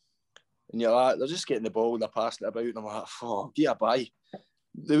 And you're like, they're just getting the ball and they're passing it about, and I'm like, get a bye.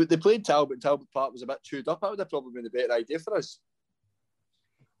 They played Talbot, and Talbot Park was a bit chewed up. That would have probably been a better idea for us.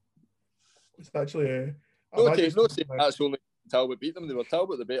 It's actually no saying that's only Talbot beat them. They were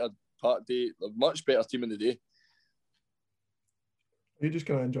Talbot the better part day, a much better team in the day. Are you just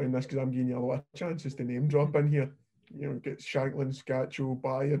kind of enjoying this because I'm giving you a lot of chances to name drop in here? get Shanklin, Scatcho,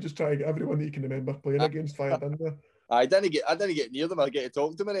 Bayer, just try to get everyone that you can remember playing against fired in there. I didn't get near them. I get to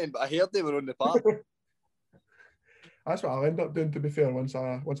talk to them then, but I heard they were on the park. That's what I'll end up doing, to be fair, once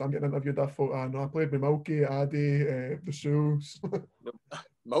I'm getting interviewed. I thought, I played with Milky, Addy, the Souls.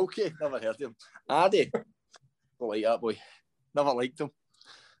 Milky, never heard of him. Addy, don't like that boy. Never liked him.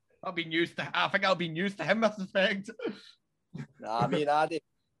 I think I'll be news to him, I suspect. Nah, I mean Addy.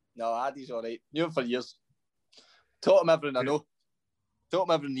 No, Addy's all right. Knew him for years. Taught him everything I know. Taught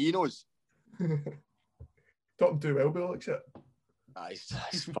him everything he knows. Taught him too well, but looks it.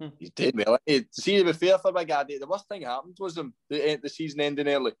 He's dead well. See, to be fair for Big Addy, the worst thing happened was the season ending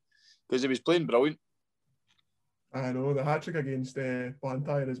early because he was playing brilliant. I know, the hat-trick against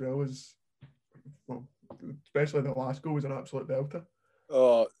Blantyre as well was, especially the last goal, was an absolute belter.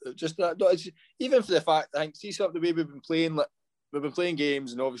 Oh, just that. No, even for the fact, I think, see, sort of the way we've been playing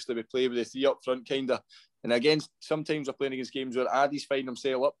games, and obviously we play with the three up front, kind of. And against, sometimes we're playing against games where Addy's finding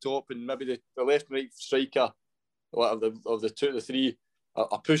himself up top, and maybe the left and right striker, of the two, the three,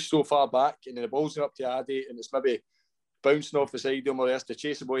 are pushed so far back, and then the ball's going up to Addy, and it's maybe bouncing off the side of him, or he has to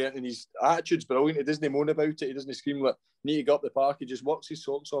chase the boy in, and his attitude's brilliant. He doesn't moan about it. He doesn't scream like, need to go up the park. He just works his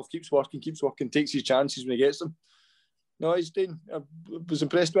socks off, keeps working, takes his chances when he gets them. No, he's doing. I was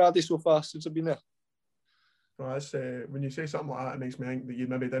impressed with Addy so far since I've been there. Well, that's, when you say something like that, it makes me think that you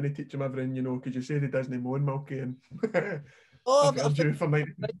maybe didn't teach him everything, because you said he doesn't moan, Milky, and I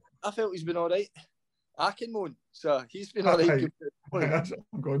felt he's been all right. I can moan, so he's been all right. That's what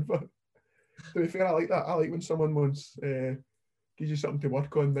I'm going for. To be fair, I like that. I like when someone moans. Gives you something to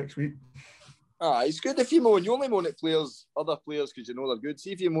work on next week. It's good if you moan. You only moan at other players, because you know they're good.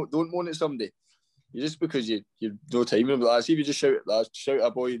 See if you don't moan at somebody, just because you no time in them. See if you just shout at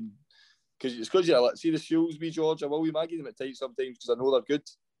a boy, because it's because you're like, see the Shields, me George, I will we Maggie them at tight sometimes because I know they're good.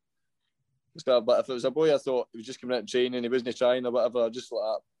 But if it was a boy, I thought he was just coming out and training, he wasn't trying or whatever, just like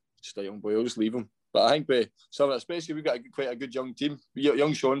that, just a young boy, I'll just leave him. But I think especially we've got quite a good young team.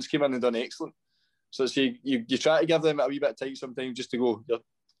 Young Sean's came in and done excellent. So see, you try to give them a wee bit of time sometimes just to go,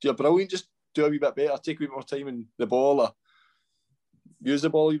 you're brilliant, just do a wee bit better, take a wee more time in the ball, or use the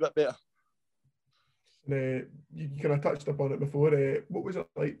ball a wee bit better. And you kind of touched upon it before. What was it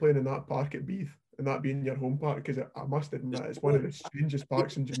like playing in that park at Beath, and that being your home park? Because I must admit, it's one of the strangest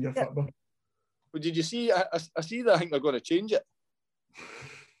parks in junior football. Well, did you see? I see that I think they're going to change it.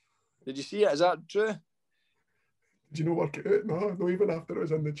 Did you see it? Is that true? Did you not work it out? No, not even after it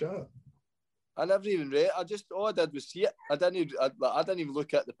was in the chat. I never even read it. All I did was see it. I didn't even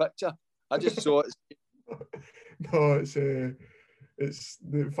look at the picture. I just saw it. No,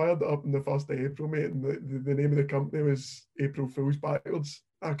 they fired it up on the 1st of April, mate, and the name of the company was April Fool's backwards.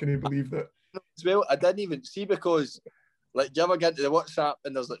 I can't believe that. As well, I didn't even see, because, like, you ever get to the WhatsApp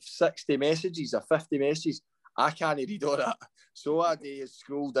and there's like 60 messages or 50 messages? I can't read all that. So I did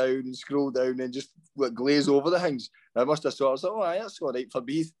scroll down and just like glaze over the things. I must have saw. I was like, oh, that's all right for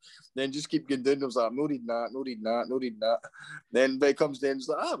Beath. Then just keep going down. I was like, no reading that. Then when it comes down, it's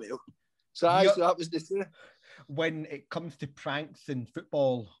like, well. So that was the thing. When it comes to pranks in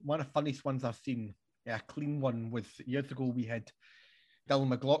football, one of the funniest ones I've seen, a clean one, was years ago. We had Dylan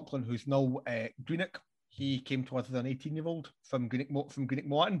McLaughlin, who's now Greenock. He came to us as an 18-year-old from Greenock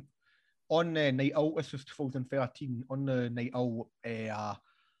Morton. On night out, this was 2013, on the night out, a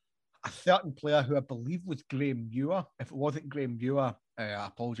certain player who I believe was Graham Muir, if it wasn't Graham Muir,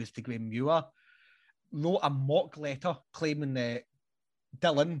 apologies to Graham Muir, wrote a mock letter claiming that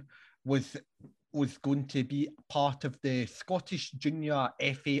Dylan was going to be part of the Scottish Junior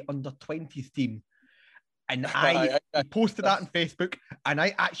FA under-20s team. And I posted that on Facebook, and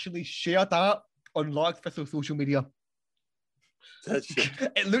I actually shared that on Largs Thistle social media.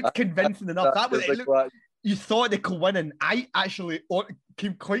 It looked convincing enough. You thought they could win, and I actually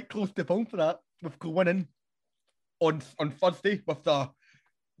came quite close to falling for that with winning on Thursday with the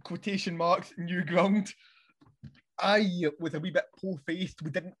quotation marks new ground. I was a wee bit pole-faced.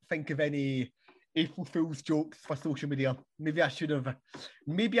 We didn't think of any April Fool's jokes for social media. Maybe I should have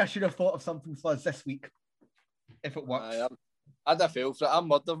thought of something for us this week, if it works. I had a feel for it. I'm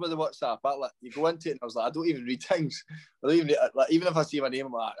murdered with the WhatsApp. You go into it and I was like, I don't even read things. Even if I see my name,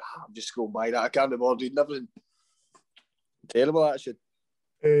 I'm like, I'm just scrolling by that. I can't be bothered reading everything. Terrible attitude.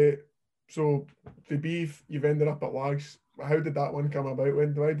 So the Beef, you've ended up at Largs. How did that one come about?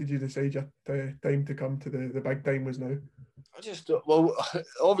 Why did you decide your time to come to the big time was now?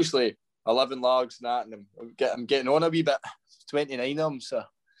 Obviously I live in Largs and that, and I'm getting on a wee bit. 29 of them, so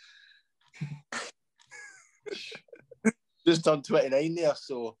just turned 29 there,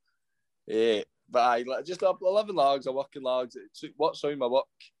 so but I live in Largs, I work in Largs. It works around my work.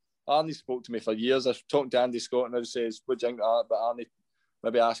 Arnie spoke to me for years. I was talking to Andy Scott and I says, what do you think of that? But Arnie,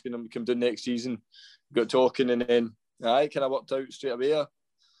 maybe asking him to come down next season. Got talking and then, kind of worked out straight away.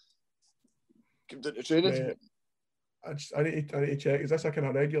 Come down to training. I need to check. Is this a kind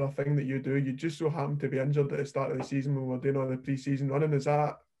of regular thing that you do? You just so happen to be injured at the start of the season when we're doing all the pre-season running. Is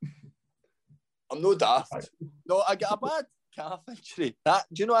that? I'm no daft. No, I get a bad calf injury. Do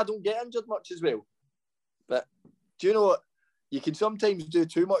you know I don't get injured much as well? But do you know what? You can sometimes do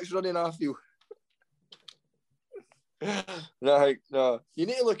too much running, I feel. No. You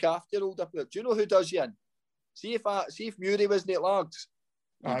need to look after your older player. Do you know who does you in? See if Murray wasn't at Largs,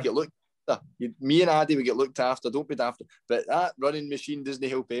 you'd get looked after. Me and Addy would get looked after. Don't be daft. But that running machine doesn't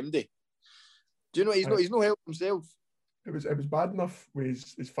help MD. Do you know he's no help himself? It was bad enough with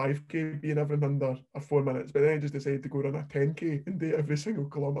his 5K being everything under 4 minutes, but then he just decided to go run a 10K and do every single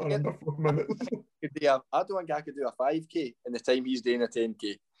kilometre under 4 minutes. I don't think I could do a 5K in the time he's doing a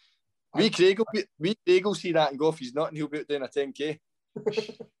 10K. Craig will see that and go, if he's not, and he'll be out doing a 10K.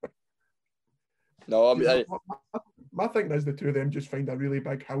 No, I mean, my thing is the two of them just find a really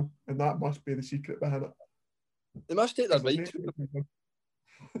big hill, and that must be the secret behind it. They must take their bikes.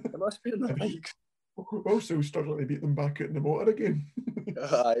 They must be on their bikes. Will Seals struggling to beat them back out in the motor again.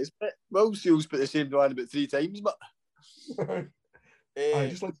 Will Seals put the same one about 3 times, but I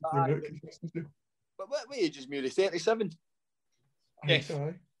just like to consistency. But what age is Murray? 37? Yes.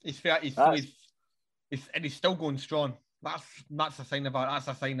 He's fair. He's still going strong. That's a sign of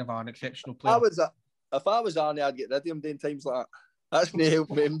an exceptional player. If I was Arnie, I'd get rid of him doing times like that. That's no help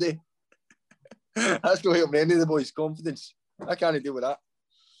me, MD. That's no help me any of the boys' confidence. I can't deal with that.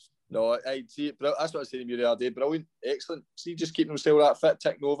 No, I'd see it. That's what I was saying to you the other day. Brilliant, excellent. See, just keeping himself that fit,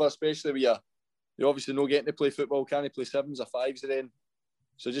 ticking over, especially with you're obviously not getting to play football. Can he play 7s or 5s then?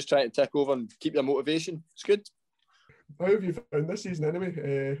 So just trying to tick over and keep your motivation. It's good. How have you found this season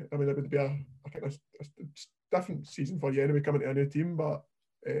anyway? I mean, it would be a kind of a different season for you anyway, coming to a new team, but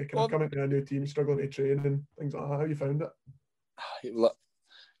coming to a new team, struggling to train and things like that. How have you found it?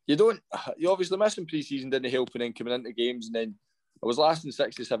 You obviously missing pre-season didn't help, and then coming into games, and then I was lasting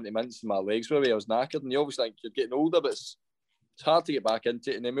 60, 70 minutes and my legs were away. I was knackered, and you obviously think you're getting older, but it's hard to get back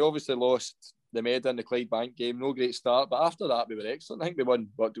into it. And then we obviously lost the Med in the Clydebank game. No great start, but after that we were excellent. I think we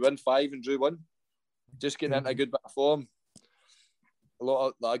won 5 and drew 1. Just getting into a good bit of form.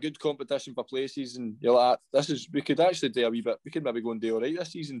 A good competition for places, and you're like, we could actually do a wee bit. We could maybe go and do all right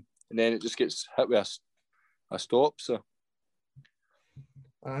this season, and then it just gets hit with a stop. So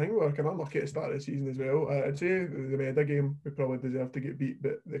I think we're kind of unlucky at the start of the season as well. I'd say the Meda game we probably deserve to get beat,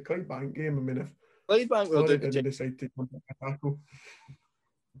 but the Clydebank game, I mean, if Clydebank didn't decide to come back a tackle.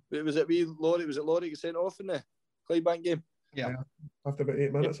 Was it Laurie got sent off in the Clydebank game? Yeah. After about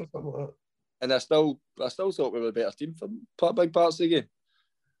 8 minutes or something like that. And I still thought we were a better team for big parts of the game.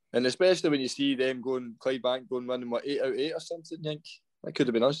 And especially when you see them Clydebank going winning 8 out of 8 or something, you think that could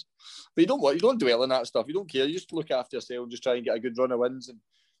have been us. But you don't dwell on that stuff. You don't care. You just look after yourself and just try and get a good run of wins. And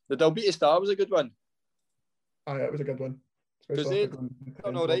the Dalbeattie Star was a good one. Aye, it was a good one. Because they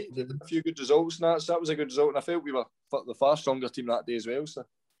done all right. They did a few good results and that. So that was a good result. And I felt we were the far stronger team that day as well. So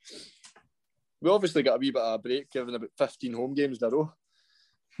we obviously got a wee bit of a break, given about 15 home games in a row.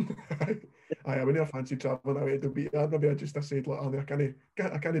 I wouldn't have fancied travelling away to beat that. Maybe I just said, like,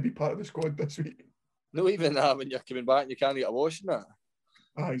 I can't be part of the squad this week. No, even that, when you're coming back and you can't get a wash in that.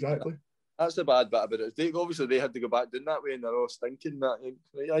 Exactly. That's the bad bit about it. They had to go back doing that way and they're all stinking. That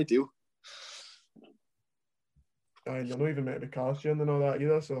right, ideal. And they're not even meant to be car sharing and all that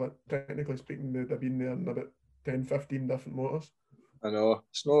either. So, like, technically speaking, they've been there in about 10, 15 different motors. I know.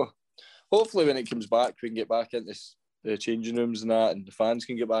 It's no. Hopefully, when it comes back, we can get back into the changing rooms and that, and the fans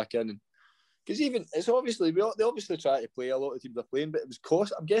can get back in. Because even it's obviously they obviously try to play. A lot of teams are playing, but it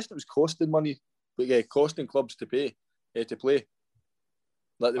was I'm guessing it was costing money, but yeah, costing clubs to pay to play.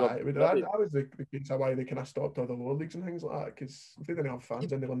 Like that was the case of why they kind of stopped all the lower leagues and things like that. Because if they didn't have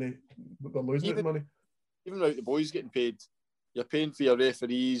fans in there, they're losing the money. Even without the boys getting paid, you're paying for your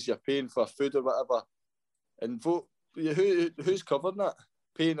referees, you're paying for food or whatever, and who's covering that?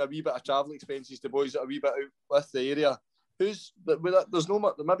 Paying a wee bit of travel expenses to boys that are a wee bit out with the area. There's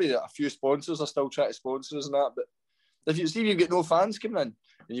no, maybe a few sponsors are still trying to sponsor us and that, but if you've got no fans coming in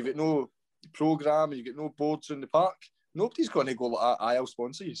and you've got no programme and you've got no boards in the park, nobody's going to go like I'll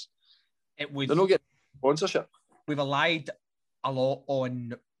sponsor you. They're not getting sponsorship. We've relied a lot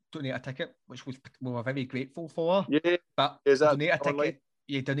on Donate a Ticket, which we were very grateful for. Yeah, but Donate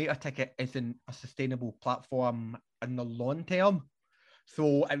a Ticket isn't a sustainable platform in the long term.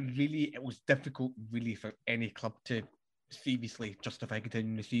 So it was difficult really for any club to seriously justify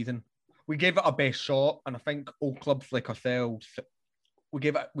continuing the season. We gave it our best shot, and I think all clubs like ourselves we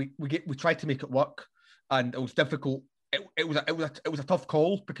tried to make it work, and it was difficult. It was a tough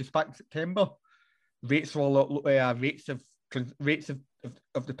call because back in September, rates of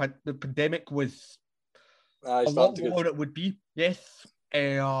the pandemic was a lot more than it would be. Yes,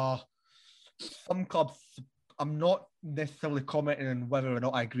 some clubs. I'm not necessarily commenting on whether or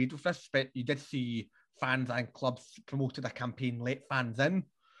not I agreed with this, but you did see fans and clubs promoted a campaign, let fans in.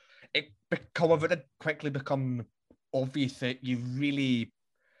 However, it did quickly become obvious that it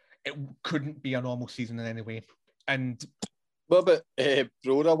couldn't be a normal season in any way. And what about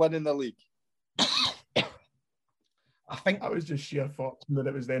Brora winning the league? I think that was just sheer fortune that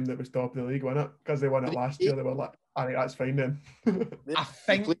it was them that was top of the league, wasn't it? Because they won it last year, they were like, I think that's fine then. I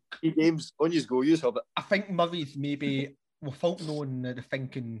think 3 games on you go, you have it. I think Murray's maybe without knowing the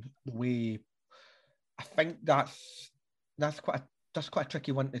thinking the way. I think that's quite a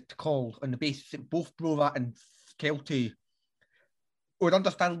tricky one to call on the basis that both Brora and Kelty would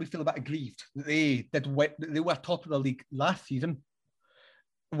understandably feel a bit aggrieved that they were top of the league last season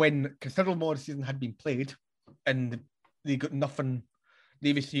when considerable more of the season had been played and they got nothing,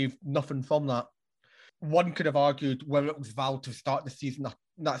 they received nothing from that. One could have argued whether it was valid to start that season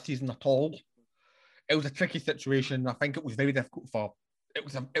at all. It was a tricky situation. I think it was very difficult it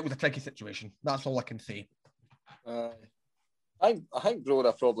was a tricky situation. That's all I can say. I think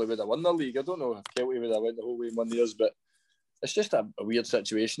Brora probably would have won the league. I don't know if Kelty would have went the whole way and won theirs, but it's just a weird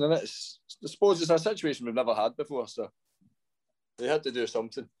situation, and I suppose it's a situation we've never had before, so they had to do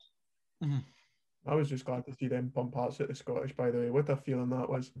something. Mm-hmm. I was just glad to see them pump hearts at the Scottish, by the way. What a feeling that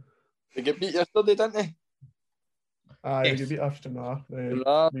was. They get beat yesterday, didn't they? They get beat Stranraer.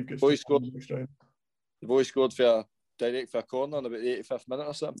 The boy scored for a corner in about the 85th minute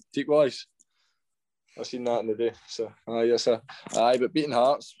or something, to equalise. I've seen that in the day. So, but beating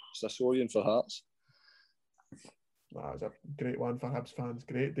Hearts, it's a sorry for Hearts. It was a great one for Hibs fans.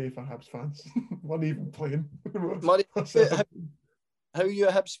 Great day for Hibs fans. Weren't even playing. Murray, how are you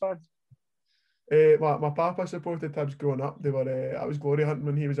a Hibs fan? My papa supported Hibs growing up. They were. I was glory hunting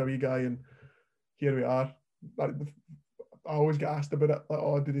when he was a wee guy, and here we are. I always get asked about it. Like,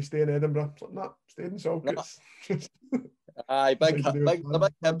 oh, did he stay in Edinburgh? Like, nah, stayed in Salkits. Aye, big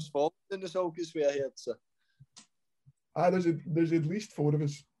Hibs fault in the Salkits we heard. So. There's at least 4 of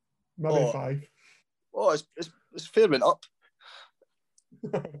us, maybe 5. Oh, it's fair went up.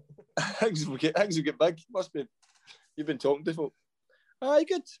 Things will get big. Must be. You've been talking to folk. Aye,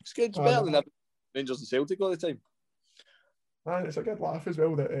 good. It's good. It's better than Rangers and Celtic all the time. And it's a good laugh as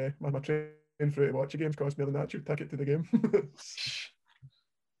well that my train for to watch a game cost more than the actual ticket to the game.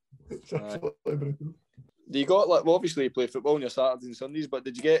 It's absolutely brutal. You got obviously you play football on your Saturdays and Sundays, but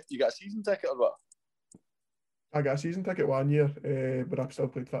did you get a season ticket or what? I got a season ticket 1 year, but I still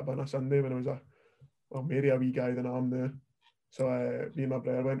played football on a Sunday when I was maybe a wee guy than I am now. So me and my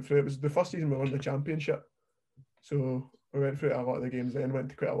brother went through it. It was the first season we won the championship. So we went through a lot of the games then, went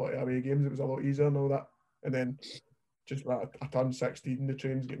to quite a lot of away games. It was a lot easier and all that. And then just when I turned 16, the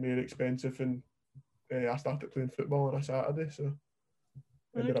trains get more expensive and I started playing football on a Saturday. So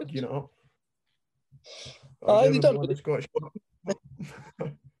I ended up giving it up. You done the Scottish.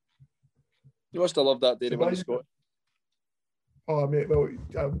 You must have loved that day they won the Scottish. Oh, mate, well,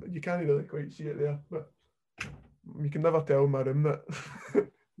 you can't really quite see it there, but you can never tell in my room that.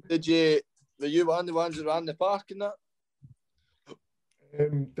 Were you one of the ones that ran the park and that?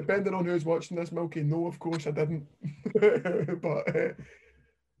 Depending on who's watching this, Milky, no, of course I didn't. But it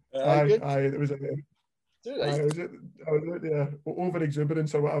was I was out there over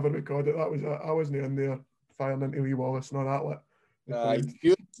exuberance or whatever we called it. That was I wasn't in there firing into Wee Wallace and all that.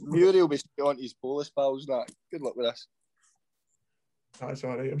 Muriel will be on his Polish pals. That good luck with this. That's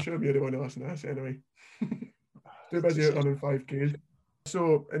all right. I'm sure Muriel won't listen to this anyway. Too busy out running 5Ks.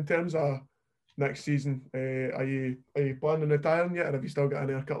 So in terms of next season, are you planning on retiring yet, or have you still got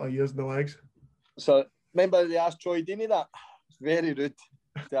another couple of years in the legs? So remember they asked Troy Deeney that? It's very rude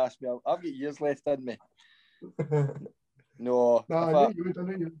to ask me. I've got years left in me. No. I knew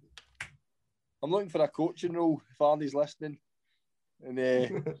you. I'm looking for a coaching role if Arnie's listening. And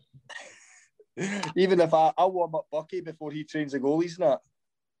even if I'll warm up Bucky before he trains the goalies and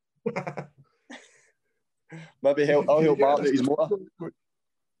that. Maybe I'll help Martin out his motor.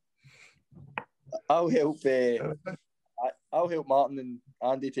 I'll help Martin and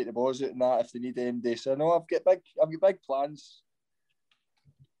Andy take the balls out and that if they need them day. So no, I've got big plans.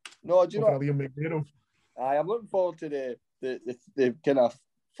 No, do you know? I'm looking forward to the kind of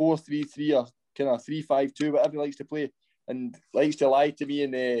 4-3-3 or kind of 3-5-2, whatever he likes to play, and likes to lie to me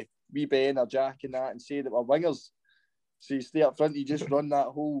and wee Ben or Jack and that, and say that we're wingers. So you stay up front, you just run that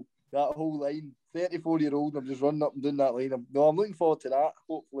whole that whole line. 34-year-old, I'm just running up and doing that line. I'm looking forward to that,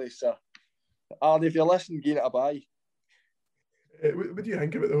 hopefully, sir. And if you're listening, give it a buy. What do you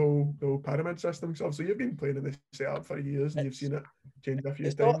think about the whole pyramid system? So obviously you've been playing in this setup for years and you've seen it change a few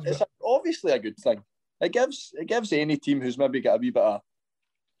times. It's obviously a good thing. It gives any team who's maybe got a wee bit of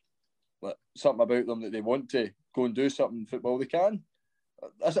something about them that they want to go and do something in football, they can.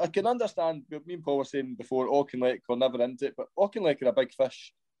 I can understand, me and Paul were saying before, Auchinleck were never into it, but Auchinleck are a big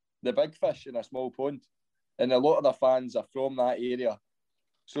fish. The big fish in a small pond. And a lot of their fans are from that area.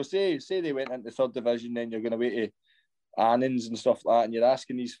 So say they went into third division, then you're going away to Annans and stuff like that, and you're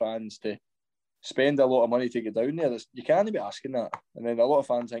asking these fans to spend a lot of money to get down there. You can't be asking that. And then a lot of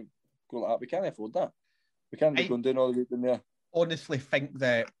fans think, go like that, we can't afford that. We can't be going down all the way down there. Honestly think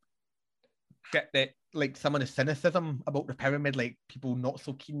that like some of the cynicism about the pyramid, like people not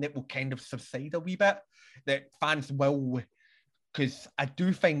so keen, that will kind of subside a wee bit. That fans will, because I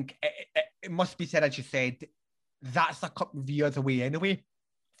do think it must be said, as you said, that's a couple of years away anyway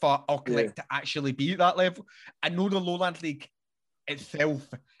for Auchinleck to actually be at that level. I know the Lowland League itself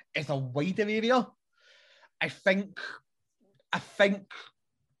is a wider area. I think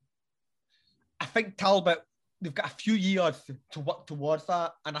Talbot, they've got a few years to work towards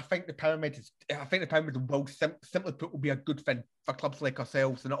that, and I think the pyramid will simply put will be a good thing for clubs like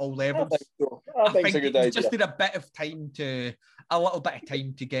ourselves and at all levels. I think it's a good idea. Just need a little bit of time to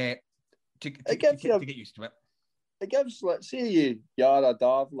get used to it. It gives, let's say you are a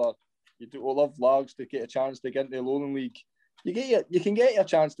Davler, you do love Largs to get a chance to get into the Lowland League. You can get your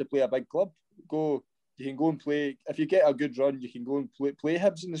chance to play a big club. You can go and play. If you get a good run, you can go and play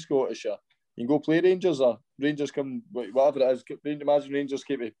Hibs in the Scottish. You can go play Rangers, or Rangers come, whatever it is. Imagine Rangers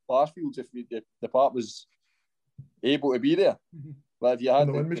came to Barfields if the part was able to be there. But if you had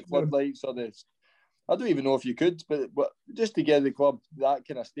the floodlights or this, I don't even know if you could, but just to get the club that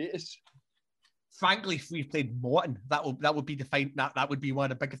kind of status. Frankly, if we played Morton, that would be that would be one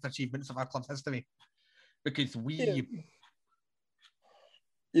of the biggest achievements of our club's history, because you've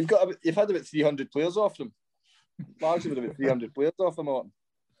had about 300 players off them. Largely with about 300 players off them, Morton.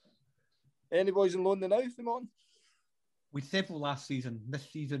 Any boys in loan now for Morton? We had several last season. This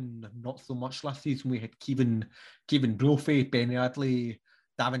season, not so much. Last season we had Kevin Brophy, Benny Adley,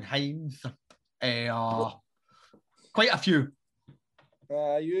 Darren Hines, quite a few.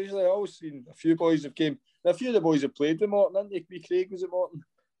 Usually I always seen a few boys have came. A few of the boys have played with Morton, didn't they? Craig was at Morton.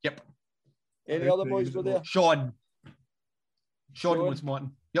 Yep. Any other boys were there? Sean was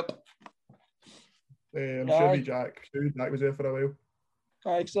Morton. Yep. Chevy Jack. Chevy Jack was there for a while.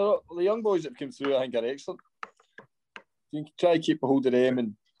 So the young boys that came through, I think, are excellent. You can try to keep a hold of them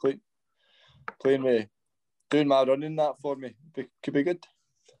and playing with, doing my running that for me. Could be good.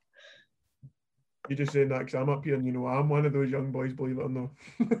 You're just saying that because I'm up here and I'm one of those young boys, believe it or not.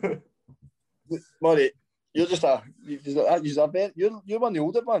 Murray, you're just you're one of the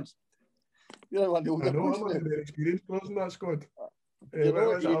older ones. You're one of the older ones. I'm one of the experienced players in that squad. I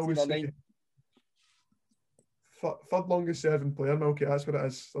always say? Third longest serving player, Milky, that's what it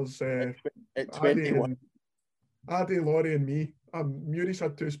is. There's at 21. Addy, Laurie and me. Murray's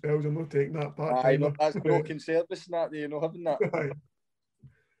had 2 spells, I'm not taking that part. That's broken service and that, you're not having that.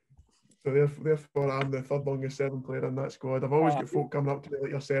 So therefore, I'm the third longest serving player in that squad. I've always got folk coming up to me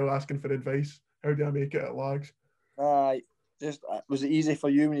like yourself asking for advice. How do I make it at Lags? Was it easy for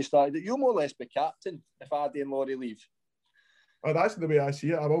you when you started? You'll more or less be captain if Addy and Laurie leave. That's the way I see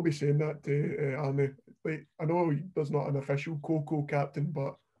it. I will be saying that to Arnie. Like, I know there's not an official co-captain,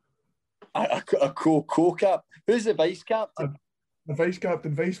 but a co-cap. Who's the vice captain? The vice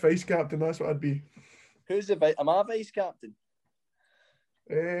captain, vice captain. That's what I'd be. Who's the vice? Am I vice captain?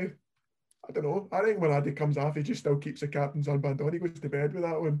 I don't know. I think when Addy comes off, he just still keeps the captain's armband on. He goes to bed with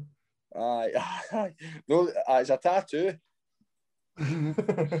that one. Aye. No, it's a tattoo.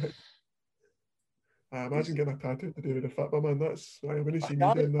 I imagine getting a tattoo to do with the football, man. That's why I'm going to see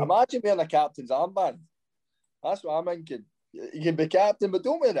me doing that. Imagine wearing a captain's armband. That's what I'm thinking. You can be captain, but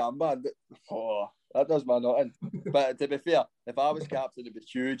don't wear the armband. That does my nothing. But to be fair, if I was captain, it'd be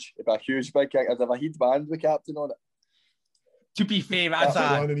huge. It'd be a huge big kick. I'd have a heat band with captain on it. To be fair, one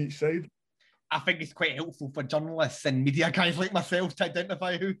on each side. I think it's quite helpful for journalists and media guys like myself to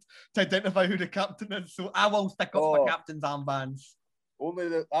identify who the captain is. So I will stick up for captain's armbands.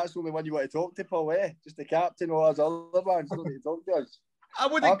 That's the only one you want to talk to, Paul, eh? Just the captain or us other ones. Don't need to talk to us. I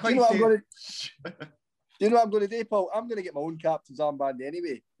wouldn't quite say... Do you know what I'm going to do, Paul? I'm going to get my own captain's armband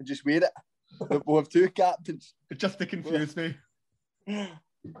anyway and just wear it. We'll have 2 captains. Just to confuse me.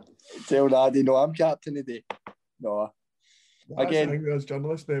 Tell Daddy, no, I'm captain today. No. Again, I think as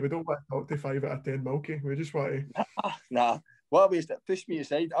journalists, we don't want to talk to 5 out of 10 Milky. We just want to... Nah. What a waste. Push me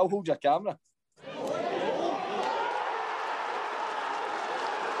aside. I'll hold your camera.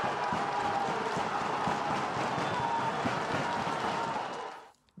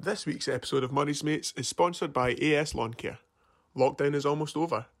 This week's episode of Murray's Mates is sponsored by AS Lawn Care. Lockdown is almost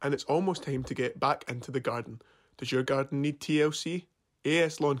over, and it's almost time to get back into the garden. Does your garden need TLC?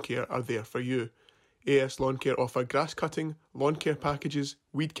 AS Lawn Care are there for you. AS Lawn Care offer grass cutting, lawn care packages,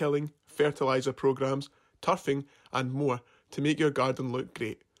 weed killing, fertiliser programmes, turfing and more to make your garden look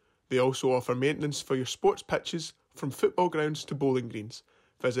great. They also offer maintenance for your sports pitches, from football grounds to bowling greens.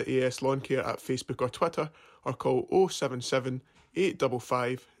 Visit AS Lawn Care at Facebook or Twitter, or call 077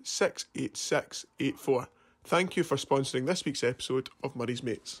 855 68684. Thank you for sponsoring this week's episode of Murray's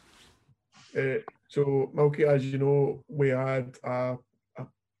Mates. So, Milky, as you know, we had a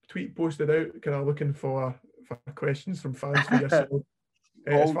tweet posted out, kind of looking for questions from fans for yourself.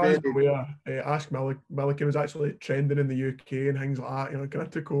 As far as I'm aware, Ask Milliken was actually trending in the UK and things like that. You know, kind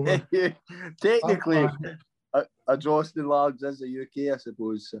of took over. Technically, a Drosston Largs is the UK, I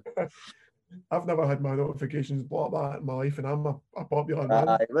suppose. I've never had my notifications blocked that in my life, and I'm a popular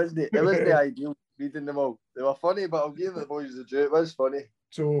man. It wasn't ideal reading them all. They were funny, but I'll give the boys the due. It was funny.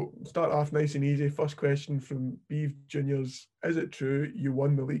 So, start off nice and easy. First question from Beeve Juniors. Is it true you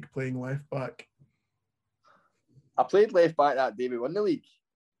won the league playing left back? I played left back that day we won the league.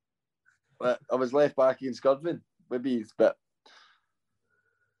 But I was left back against Girvan with Beeve, but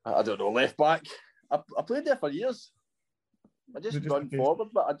I don't know, left back. I played there for years. I just run forward,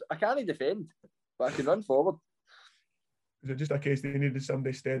 but I can't defend, but I can run forward. Is it just a case they needed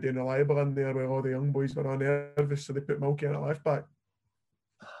somebody steady and reliable in there where all the young boys were on nervous, so they put Milky in at left back?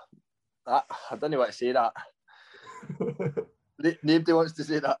 I don't know what to say that. Nobody wants to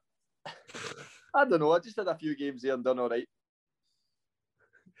say that. I don't know. I just had a few games there and done all right.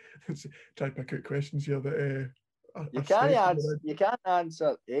 Try to pick out questions here that you can't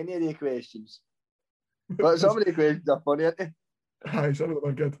answer any of the questions. But some of the questions are funny, aren't they? Aye, some of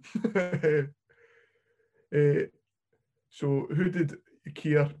them are good. So, who did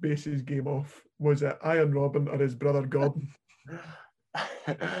Keir base his game off? Was it Iron Robin or his brother Gordon?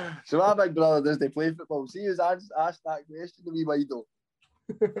 So my big brother does they play football. See, he's asked that question to me, Mido.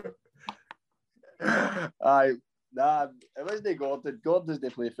 Aye, nah, it wasn't Gordon. Gordon does they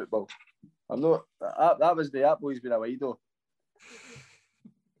play football. I'm not. That boy's been a wido.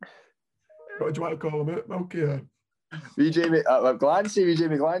 What do you want to call him out, Milky? VJ McGlancy,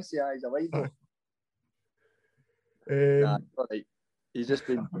 aye, he's a wido. Nah, right. He's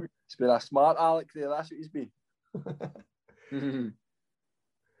been a smart Alec there. That's what he's been.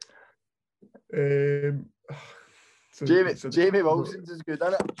 Jamie Wilson's is good,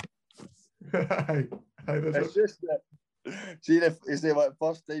 isn't it? Aye, it's just that. See is there like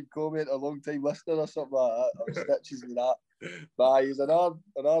first time comment or long time listener or something like that, or stitches and that. But he's an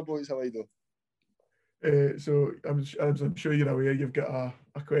hard boy's how I do. So I'm sure you're aware you've got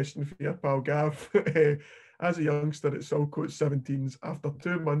a question for your pal Gav. As a youngster at Saltcoats 17s, after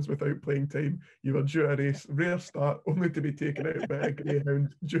 2 months without playing time, you were due a race, rare start, only to be taken out by a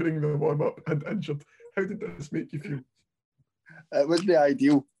greyhound during the warm-up and injured. How did this make you feel? It wasn't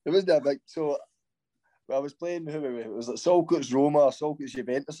ideal. It wasn't a big... So, I was playing, it was like Saltcoats Roma or Saltcoats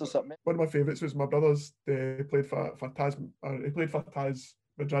Juventus or something. One of my favourites was my brother's. They played for Taz. He played for Taz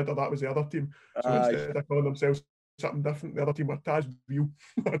Madrid, or that was the other team. So instead of calling themselves something different, the other team were Taz Real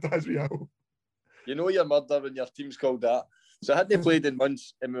or Taz Real. You know you're murder when your team's called that. So I had they played in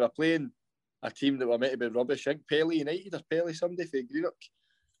months, and we were playing a team that were meant to be rubbish. I think Pelly United or Pelly somebody for Greenock.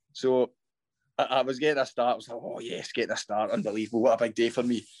 So I was getting a start. I was like, oh yes, getting a start, unbelievable. What a big day for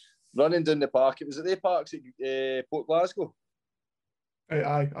me. Running down the park. It was at the parks at Port Glasgow.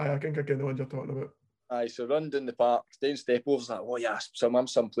 Aye, I think I get the ones you're talking about. Aye, so running down the park, down step overs, like, oh yes, I'm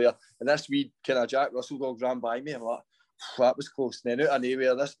some player. And this wee kind of Jack Russell dog ran by me. I'm like, that was close. And then out of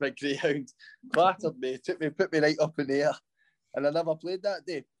nowhere, this big greyhound clattered me, put me right up in the air. And I never played that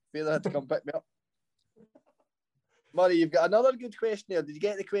day. Father had to come pick me up. Murray, you've got another good question there. Did you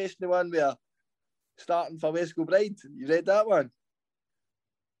get the question, the one where starting for West Kilbride? You read that one?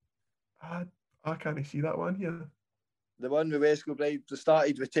 I can't see that one here. The one with West Kilbride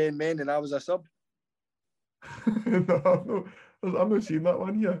started with 10 men and I was a sub. No, I'm not seeing that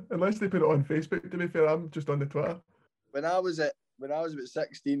one here. Unless they put it on Facebook, to be fair, I'm just on the Twitter. When I was about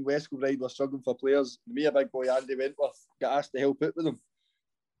 16, West Kilbride were struggling for players. Me, a big boy, Andy Wentworth, got asked to help out with them.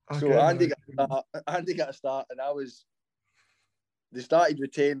 Okay, so Andy got a start, and they started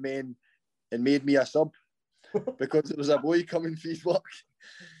with 10 men and made me a sub because there was a boy coming for his work.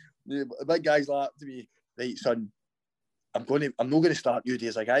 The big guy's like to me, right, son, I'm not going to start you.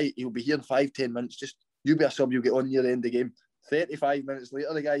 He's like, he'll be here in 5-10 minutes. Just you be a sub, you'll get on your end of the game. 35 minutes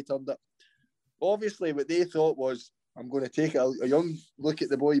later, the guy turned up. Obviously, what they thought was, I'm going to take a young look at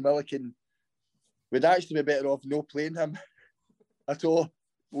the boy Milliken. We'd actually be better off no playing him at all.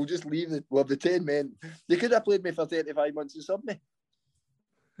 We'll just leave the 10 men. They could have played me for 35 months or something.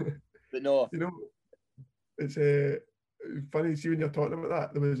 But no. You know, it's funny, see when you're talking about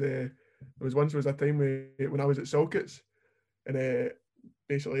that, there was a time when I was at Salkits, and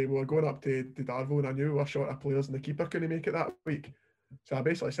basically we were going up to Darvel, and I knew we were short of players and the keeper couldn't make it that week. So I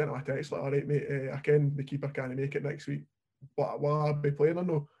basically sent him a text like, all right, mate, I can the keeper can't make it next week. But will I be playing or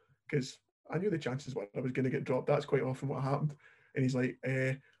no? Because I knew the chances were I was going to get dropped. That's quite often what happened. And he's like,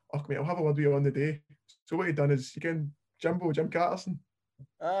 mate, I'll have a word with you on the day. So what he'd done is, you can Jim Carterson.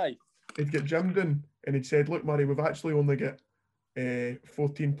 Aye. He'd get Jim in and he'd said, look, Murray, we've actually only got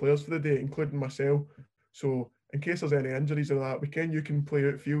 14 players for the day, including myself. So in case there's any injuries or that, you can play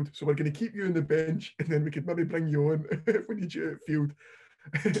outfield. So we're going to keep you on the bench, and then we could maybe bring you on if we need you outfield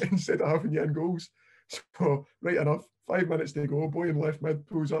instead of having you in goals. So right enough, 5 minutes to go. Boy in left mid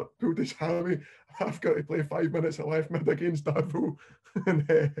pulled his hammy. I've got to play 5 minutes at left mid against Darvel.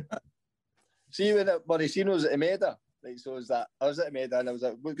 See when Murray Sino was at Emeda, right? So I was at Emeda and I was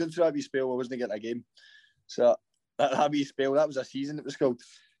like, good for that wee spell. I wasn't getting a game. So that wee spell, that was a season it was called.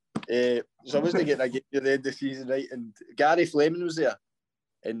 So I wasn't getting a game at the end of the season, right? And Gary Fleming was there,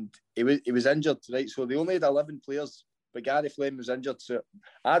 and he was injured, right? So they only had 11 players, but Gary Fleming was injured. So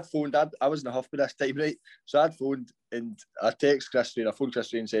I'd phoned. I was in the huff by this time, right? So I'd phoned and I phoned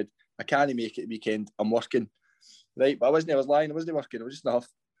Chris Ray and said, I can't make it the weekend. I'm working, right? But I was lying. I wasn't working. I was just in the huff.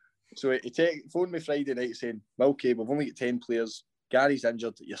 So he phoned me Friday night saying, Milky, we've only got 10 players. Gary's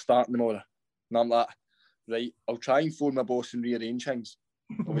injured. You're starting tomorrow. And I'm like, right, I'll try and phone my boss and rearrange things.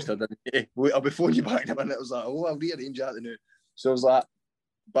 Obviously, I didn't. I'll be phoning you back in a minute. I was like, I'll rearrange that now. So I was like,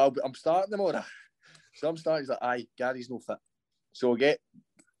 but I'm starting tomorrow. So I'm starting. He's like, aye, Gary's no fit. So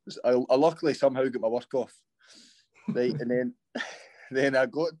I luckily somehow got my work off. Right, and then I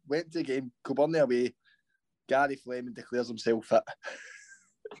went to the game, Kilburn away. Gary Fleming declares himself fit.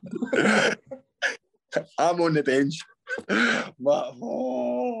 I'm on the bench. But,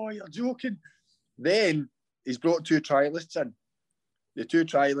 you're joking. Then he's brought 2 trialists in. The 2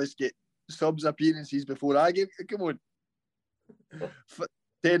 trialists get subs appearances before I get. Come on.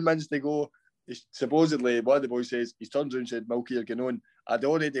 10 minutes to go. Supposedly, one of the boys says, he turns around and said, Milky, you're going on. I'd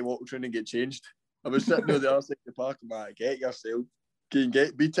already walked around and get changed. I was sitting on the other side of the park. I'm like, get yourself.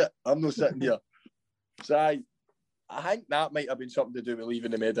 Beat it. I'm not sitting here. So I think that might have been something to do with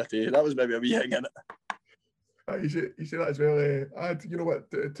leaving the Mediterranean day. That was maybe a wee thing in it. You say that as well. I had, you know what,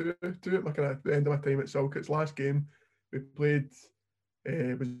 to my kind of the end of my time at Salkits, last game we played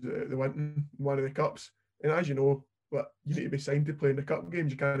was the Winton, one of the cups, and as you know, you need to be signed to play in the cup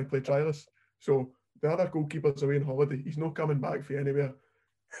games. You can't play trialists. So the other goalkeeper's away on holiday. He's not coming back for anywhere.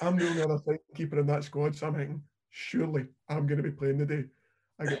 I'm the only other keeper in that squad, so I'm thinking, surely I'm going to be playing today.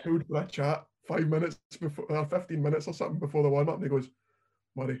 I get pulled for a chat 5 minutes before, or 15 minutes or something before the warm up, and he goes,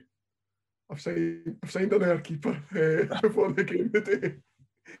 Murray, I've signed an air keeper before the game today.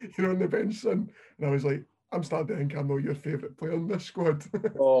 You're on the bench, son. And I was like, I'm starting to think I'm not your favourite player in this squad.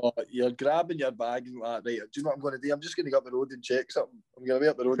 Oh, you're grabbing your bag and like, right, do you know what I'm going to do? I'm just going to go up the road and check something. I'm going to be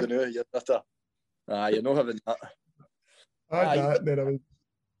up the road now. You're better. You're not having that. Then I was...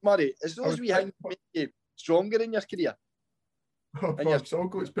 Murray, is those wee things make you stronger in your career? Oh, fuck,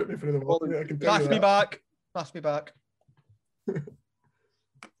 Salkits put me through the wall. I can tell Pass you me that. back. Pass me back.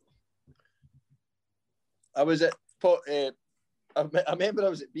 I was at... I remember I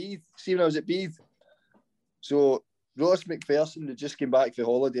was at Beith. See, when I was at Beith, so Ross McPherson had just came back for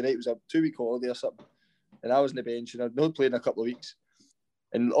holiday, right? It was a 2-week holiday or something. And I was on the bench and I'd not played in a couple of weeks.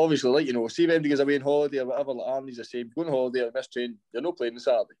 And obviously, like, you know, see if anybody goes away on holiday or whatever, like Arnie's the same. Going on holiday or miss train, you're not playing on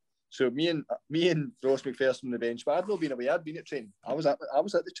Saturday. So me and Ross McPherson on the bench, but I'd not been away, I'd been at training. I was at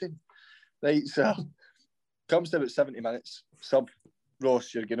the training. Right, so comes to about 70 minutes, sub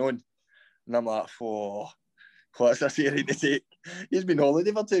Ross, you're going on. And I'm like, what's this here to take? He's been on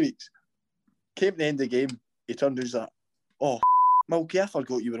holiday for 2 weeks. Came to the end of the game, he turned and was like, oh, Milky, I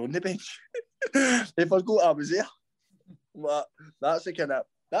forgot you were on the bench. I forgot I was there. But that's the kind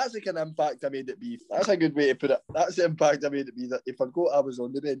of impact I made at Beith. That's a good way to put it. That's the impact I made at Beith. If I forgot I was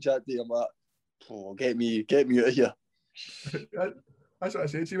on the bench that day, I'm like, oh, get me out of here. That's what I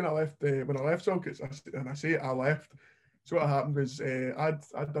said. See, when I left Salkits, I left. So what happened was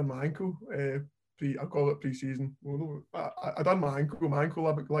I'd done my ankle. I call it pre-season. Well, no, I done my ankle. My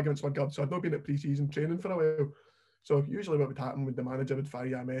ankle ligaments were good, so I'd not been at pre-season training for a while. So usually what would happen with the manager would fire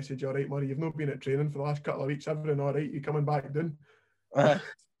you a message, all right, Murray, you've not been at training for the last couple of weeks, everything all right, you coming back down?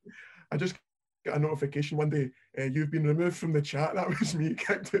 I just got a notification one day, you've been removed from the chat. That was me,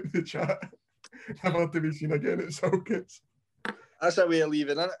 kicked out the chat. Never to be seen again at Salkits. That's a way of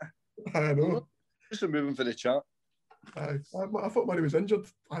leaving, isn't it? I know. Just remove him for the chat. I thought Murray was injured.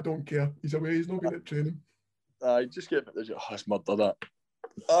 I don't care. He's away. He's not been at training. Just get it. Oh, it's murder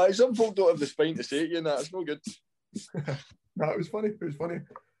that. Some folk don't have the spine to say it, and that's no good. It was funny. It was funny.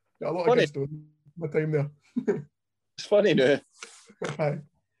 Got a lot Funny. of good stories. My time there. It's funny now. Aye.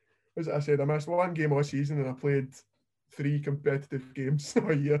 As I said, I missed one game all season and I played 3 competitive games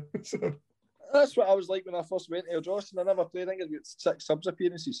a year. So That's what I was like when I first went to Ardrossan. I never played. I think I got 6 subs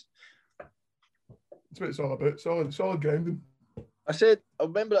appearances. that's what it's all about. Solid grounding. I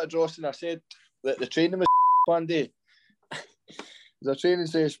remember at Ardrossan, I said that the training was one day. It was a training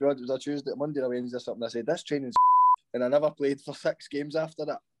session. It was a Tuesday, Monday, or Wednesday or something. I said, this training's and I never played for 6 games after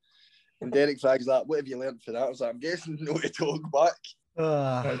that. And Derek Fragg's like, what have you learned for that? I was like, I'm guessing no to talk back.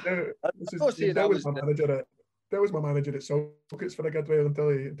 That was my manager at Salkits for a good while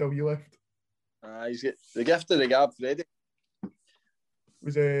until you left. He's got the gift of the gab, Freddie.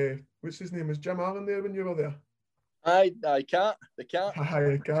 Was what's his name? Was Jim Allen there when you were there? Cat. The cat.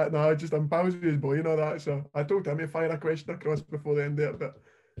 Aye, Cat. No, I'm pals with his boy and all that. So I told him to fire a question across before the end of it. But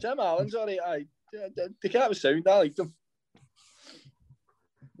Jim Allen's alright. The cat was sound. I liked him.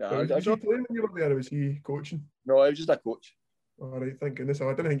 was he playing when you were there, or was he coaching? No, I was just a coach. All right, thank goodness. I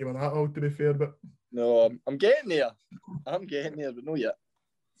didn't think you were that old, to be fair, but no, I'm getting there. But no yet.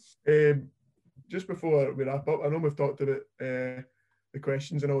 Just before we wrap up, I know we've talked about the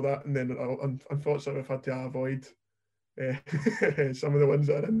questions and all that, and then unfortunately we've had to avoid some of the ones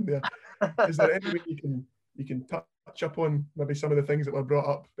that are in there. Is there any way you can touch upon maybe some of the things that were brought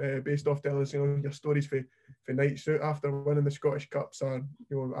up based off telling us, your stories for nights out after winning the Scottish Cups, or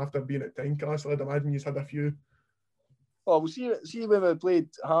after being at Tynecastle? I'd imagine you've had a few. Oh, we'll see when we played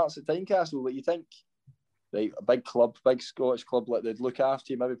Hearts at Tynecastle. What you think? Right, a big club, big Scottish club, like they'd look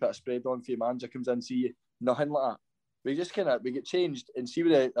after you, maybe put a spread on for your manager comes in, see you. Nothing like that. We just we get changed and see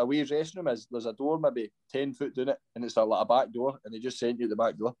where the away dressing room is. There's a door maybe 10 foot down it, and it's like a back door, and they just sent you at the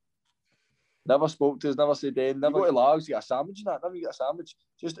back door. Never spoke to us, never said anything. Never go to Largs, you get a sandwich and that. Never get a sandwich,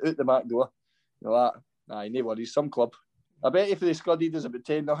 just out the back door. You're like, nah, no worries, some club. I bet if they scudded us about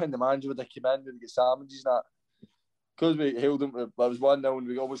 10-0, the manager would have come in, would get sandwiches and that. Because we held them, it was 1-0 and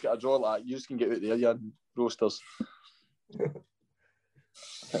we almost get a draw like that. You just can get out there, you roasters.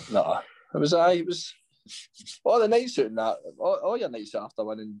 Nah, it was all the nights out and that, all your nights after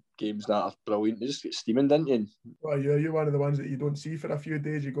winning games and that are brilliant. You just get steaming, didn't you? Well, you're one of the ones that you don't see for a few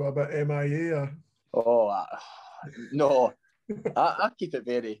days. You go a bit MIA. Or... No, I keep it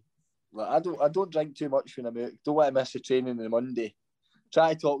very. Like, I don't drink too much when I'm out. Don't want to miss the training on Monday.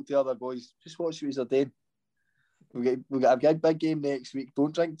 Try to talk to the other boys. Just watch what they're doing. We got a big game next week.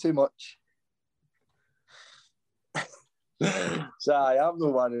 Don't drink too much. So I'm no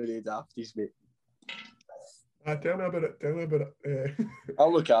one of the dafties, mate. Tell me about it.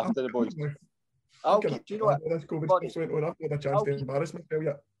 I'll look after the boys. I'll keep. Do you know what? This COVID stuff's went on. I've had a chance to embarrass myself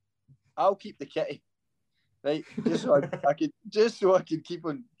yet. I'll keep the kitty, right? Just so I can keep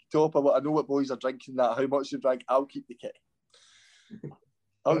on top of what I know what boys are drinking. That how much they drink. I'll keep the kitty.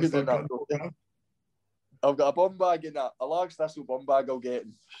 I'll get in that. I've got a bum bag in that. A large thistle bum bag I'll get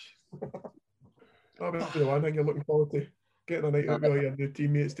in. That'll be the one thing you're looking forward to. Getting a night out with all your new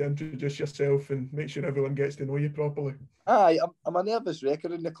teammates to introduce yourself and make sure everyone gets to know you properly. Aye, I'm a nervous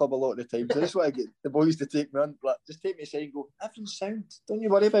wrecker in the club a lot of the time. So I just want to get the boys to take me on. Like, just take me aside and go, everyone's sound. Don't you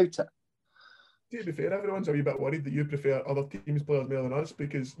worry about it. To be fair, everyone's a wee bit worried that you prefer other teams' players more than us,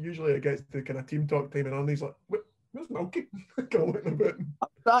 because usually it gets to kind of team talk time and Arnie's like, where's Milky?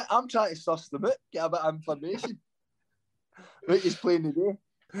 I'm trying to suss them out, get a bit of information. What he's playing today.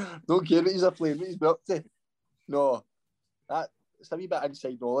 Don't care what he's playing, what he's been up to. No. It's a wee bit of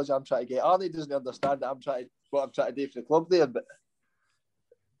inside knowledge I'm trying to get. Arnie doesn't understand that what I'm trying to do for the club there, but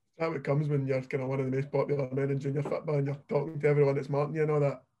that's how it comes when you're kind of one of the most popular men in junior football and you're talking to everyone that's marking you and all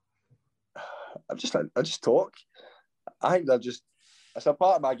that. I just talk. I think it's a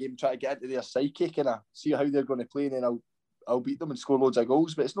part of my game trying to get into their psyche and see how they're going to play, and then I'll beat them and score loads of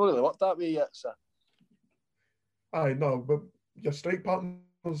goals. But it's not really worked that way yet. So. Aye, no, but your strike partners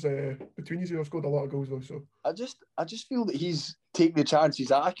between you have scored a lot of goals though. So I just feel that he's taking the chances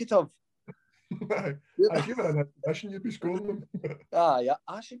that I could have. If you were in that position, you'd be scoring them. Aye,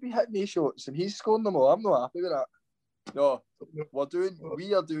 I should be hitting these shots, and he's scoring them all. I'm not happy with that. No,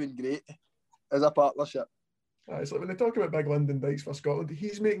 we are doing great as a partnership. It's like when they talk about Big Lyndon Dykes for Scotland,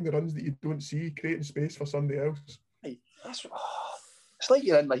 he's making the runs that you don't see, creating space for somebody else. Aye, it's like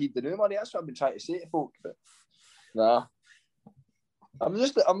you're in my head the new money. That's what I've been trying to say to folk, but nah. I'm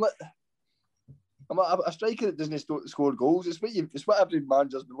like, I'm a striker that doesn't score goals. It's what every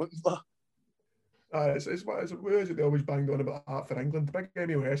manager's been looking for. What is it they always banged on about that for England? Big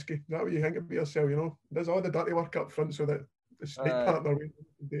Emil Heskey. Is that what you think about yourself, you know? Does all the dirty work up front so that the strike partner wins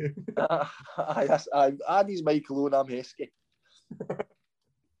the day. Addy's Michael Owen, I'm Heskey.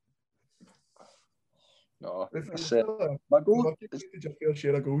 No, that's it. My goal is your fair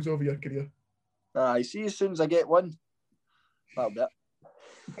share of goals over your career. I see as soon as I get one. That'll be it.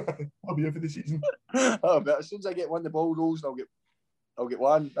 I'll be here for the season. That'll be it. As soon as I get one, the ball rolls and I'll get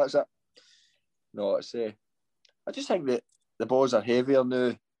one. That's it. No, it's I just think that the balls are heavier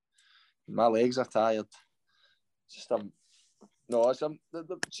now. My legs are tired. It's just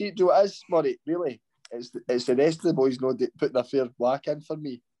see, do it is, Murray, really. It's the rest of the boys not putting their fair whack in for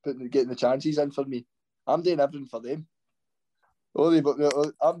me, getting the chances in for me. I'm doing everything for them. I'm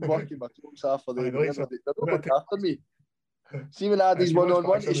working my clothes off for them. They're not looking after me. See when I had these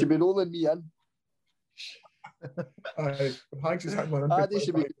one-on-one, they should be rolling me in. Hanks is hitting one. Addy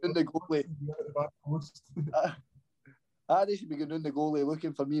should be doing the goalie. Addy should be going down the goalie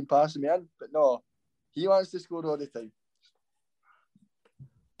looking for me and passing me in. But no, he wants to score all the time.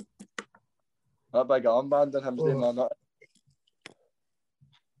 That big armband on him's doing that.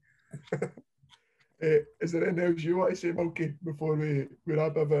 Is there anything else you want to say, Milky, before we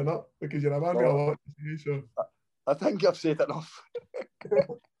wrap everything up? Because you're a man with a lot to say, so... I think I've said enough.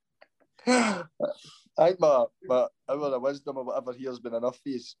 I think my hour of wisdom or whatever here has been enough for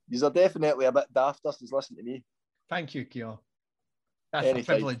you. You're definitely a bit dafter since listening to me. Thank you, Keogh. That's a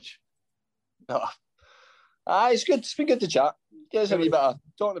privilege. No. It's good. It's been good to chat. Get us a wee bit of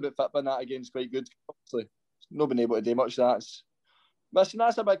talking about football and that again is quite good. Obviously, not been able to do much of that.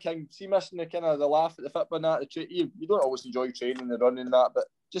 That's a big thing. See, missing the kind of the laugh at the football and that. You don't always enjoy training and running and that, but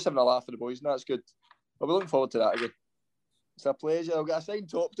just having a laugh with the boys and that's good. I'll be looking forward to that again. It's a pleasure. I'll get a signed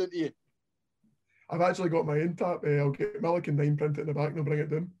top, don't you? I've actually got my own tap. I'll get Milliken 9 printed in the back and I'll bring it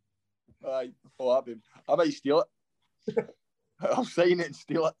down. Aye. I might steal it. I'll sign it and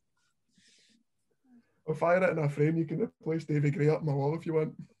steal it. I'll fire it in a frame. You can replace Davy Gray up my wall if you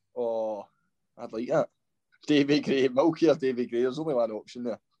want. Oh, I'd like that. Davy Gray, Milky or Davy Gray. There's only one option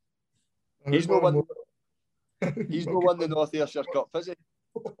there. He's no one the North Ayrshire Cup, is he?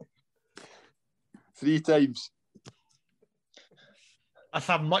 3 times. That's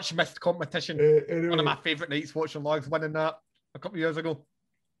a much missed competition. Anyway. One of my favourite nights watching Logs winning that a couple of years ago.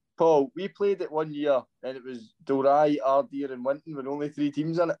 Paul, we played it one year and it was Dalry, Ardeer and Winton with only 3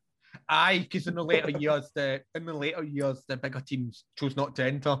 teams in it. Aye, because in the later years, the bigger teams chose not to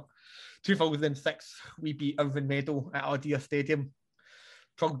enter. 2006, we beat Irvine Meadow at Ardeer Stadium.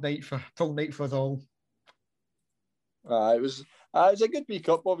 Proud night for us all. It was a good wee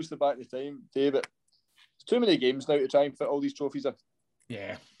cup, obviously, back in the time, Dave, but it's too many games now to try and fit all these trophies in.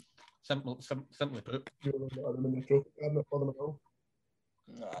 Yeah, simply put.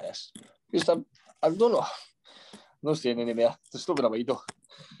 Yes. Just, I don't know. I'm not saying any more. There's still been a while though.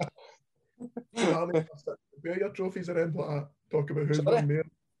 Where your trophies are in, like talk about who's won more.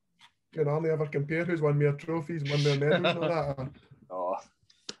 Can Arnie ever compare who's won more trophies, won more medals and all that? Oh,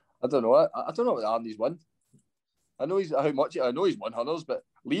 I don't know. I don't know what Arnie's won. I know he's won hunters, but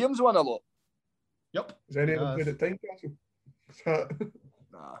Liam's won a lot. Yep. Is any of them played at Tynecastle?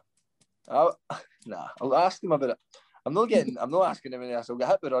 Nah. I'll ask him about it. I'm not asking him anything else. I'll get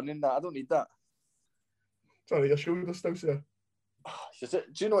hit with running that. I don't need that. Sorry, your shoulder's still sore. Do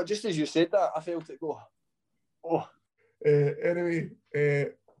you know what? Just as you said that, I felt it go. Oh. Anyway,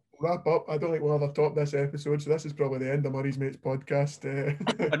 wrap up. I don't think we'll ever top this episode, so this is probably the end of Murray's Mates podcast.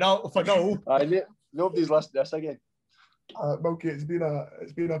 For now. Nobody's listening to this again. Milky, it's been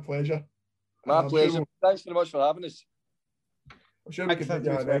a pleasure. My pleasure. Sure thanks very much for having us. I'm sure we can get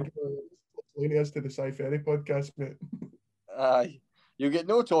you a regular explaining us to the Sci Ferry podcast, mate. Aye. You get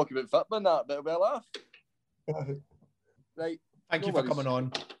no talk about football and that, but it'll be a laugh. Right. Thank you for coming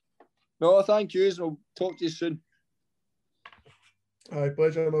on. No, thank you. We'll talk to you soon. Aye,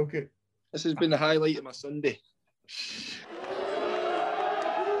 pleasure, Milky. This has been the highlight of my Sunday.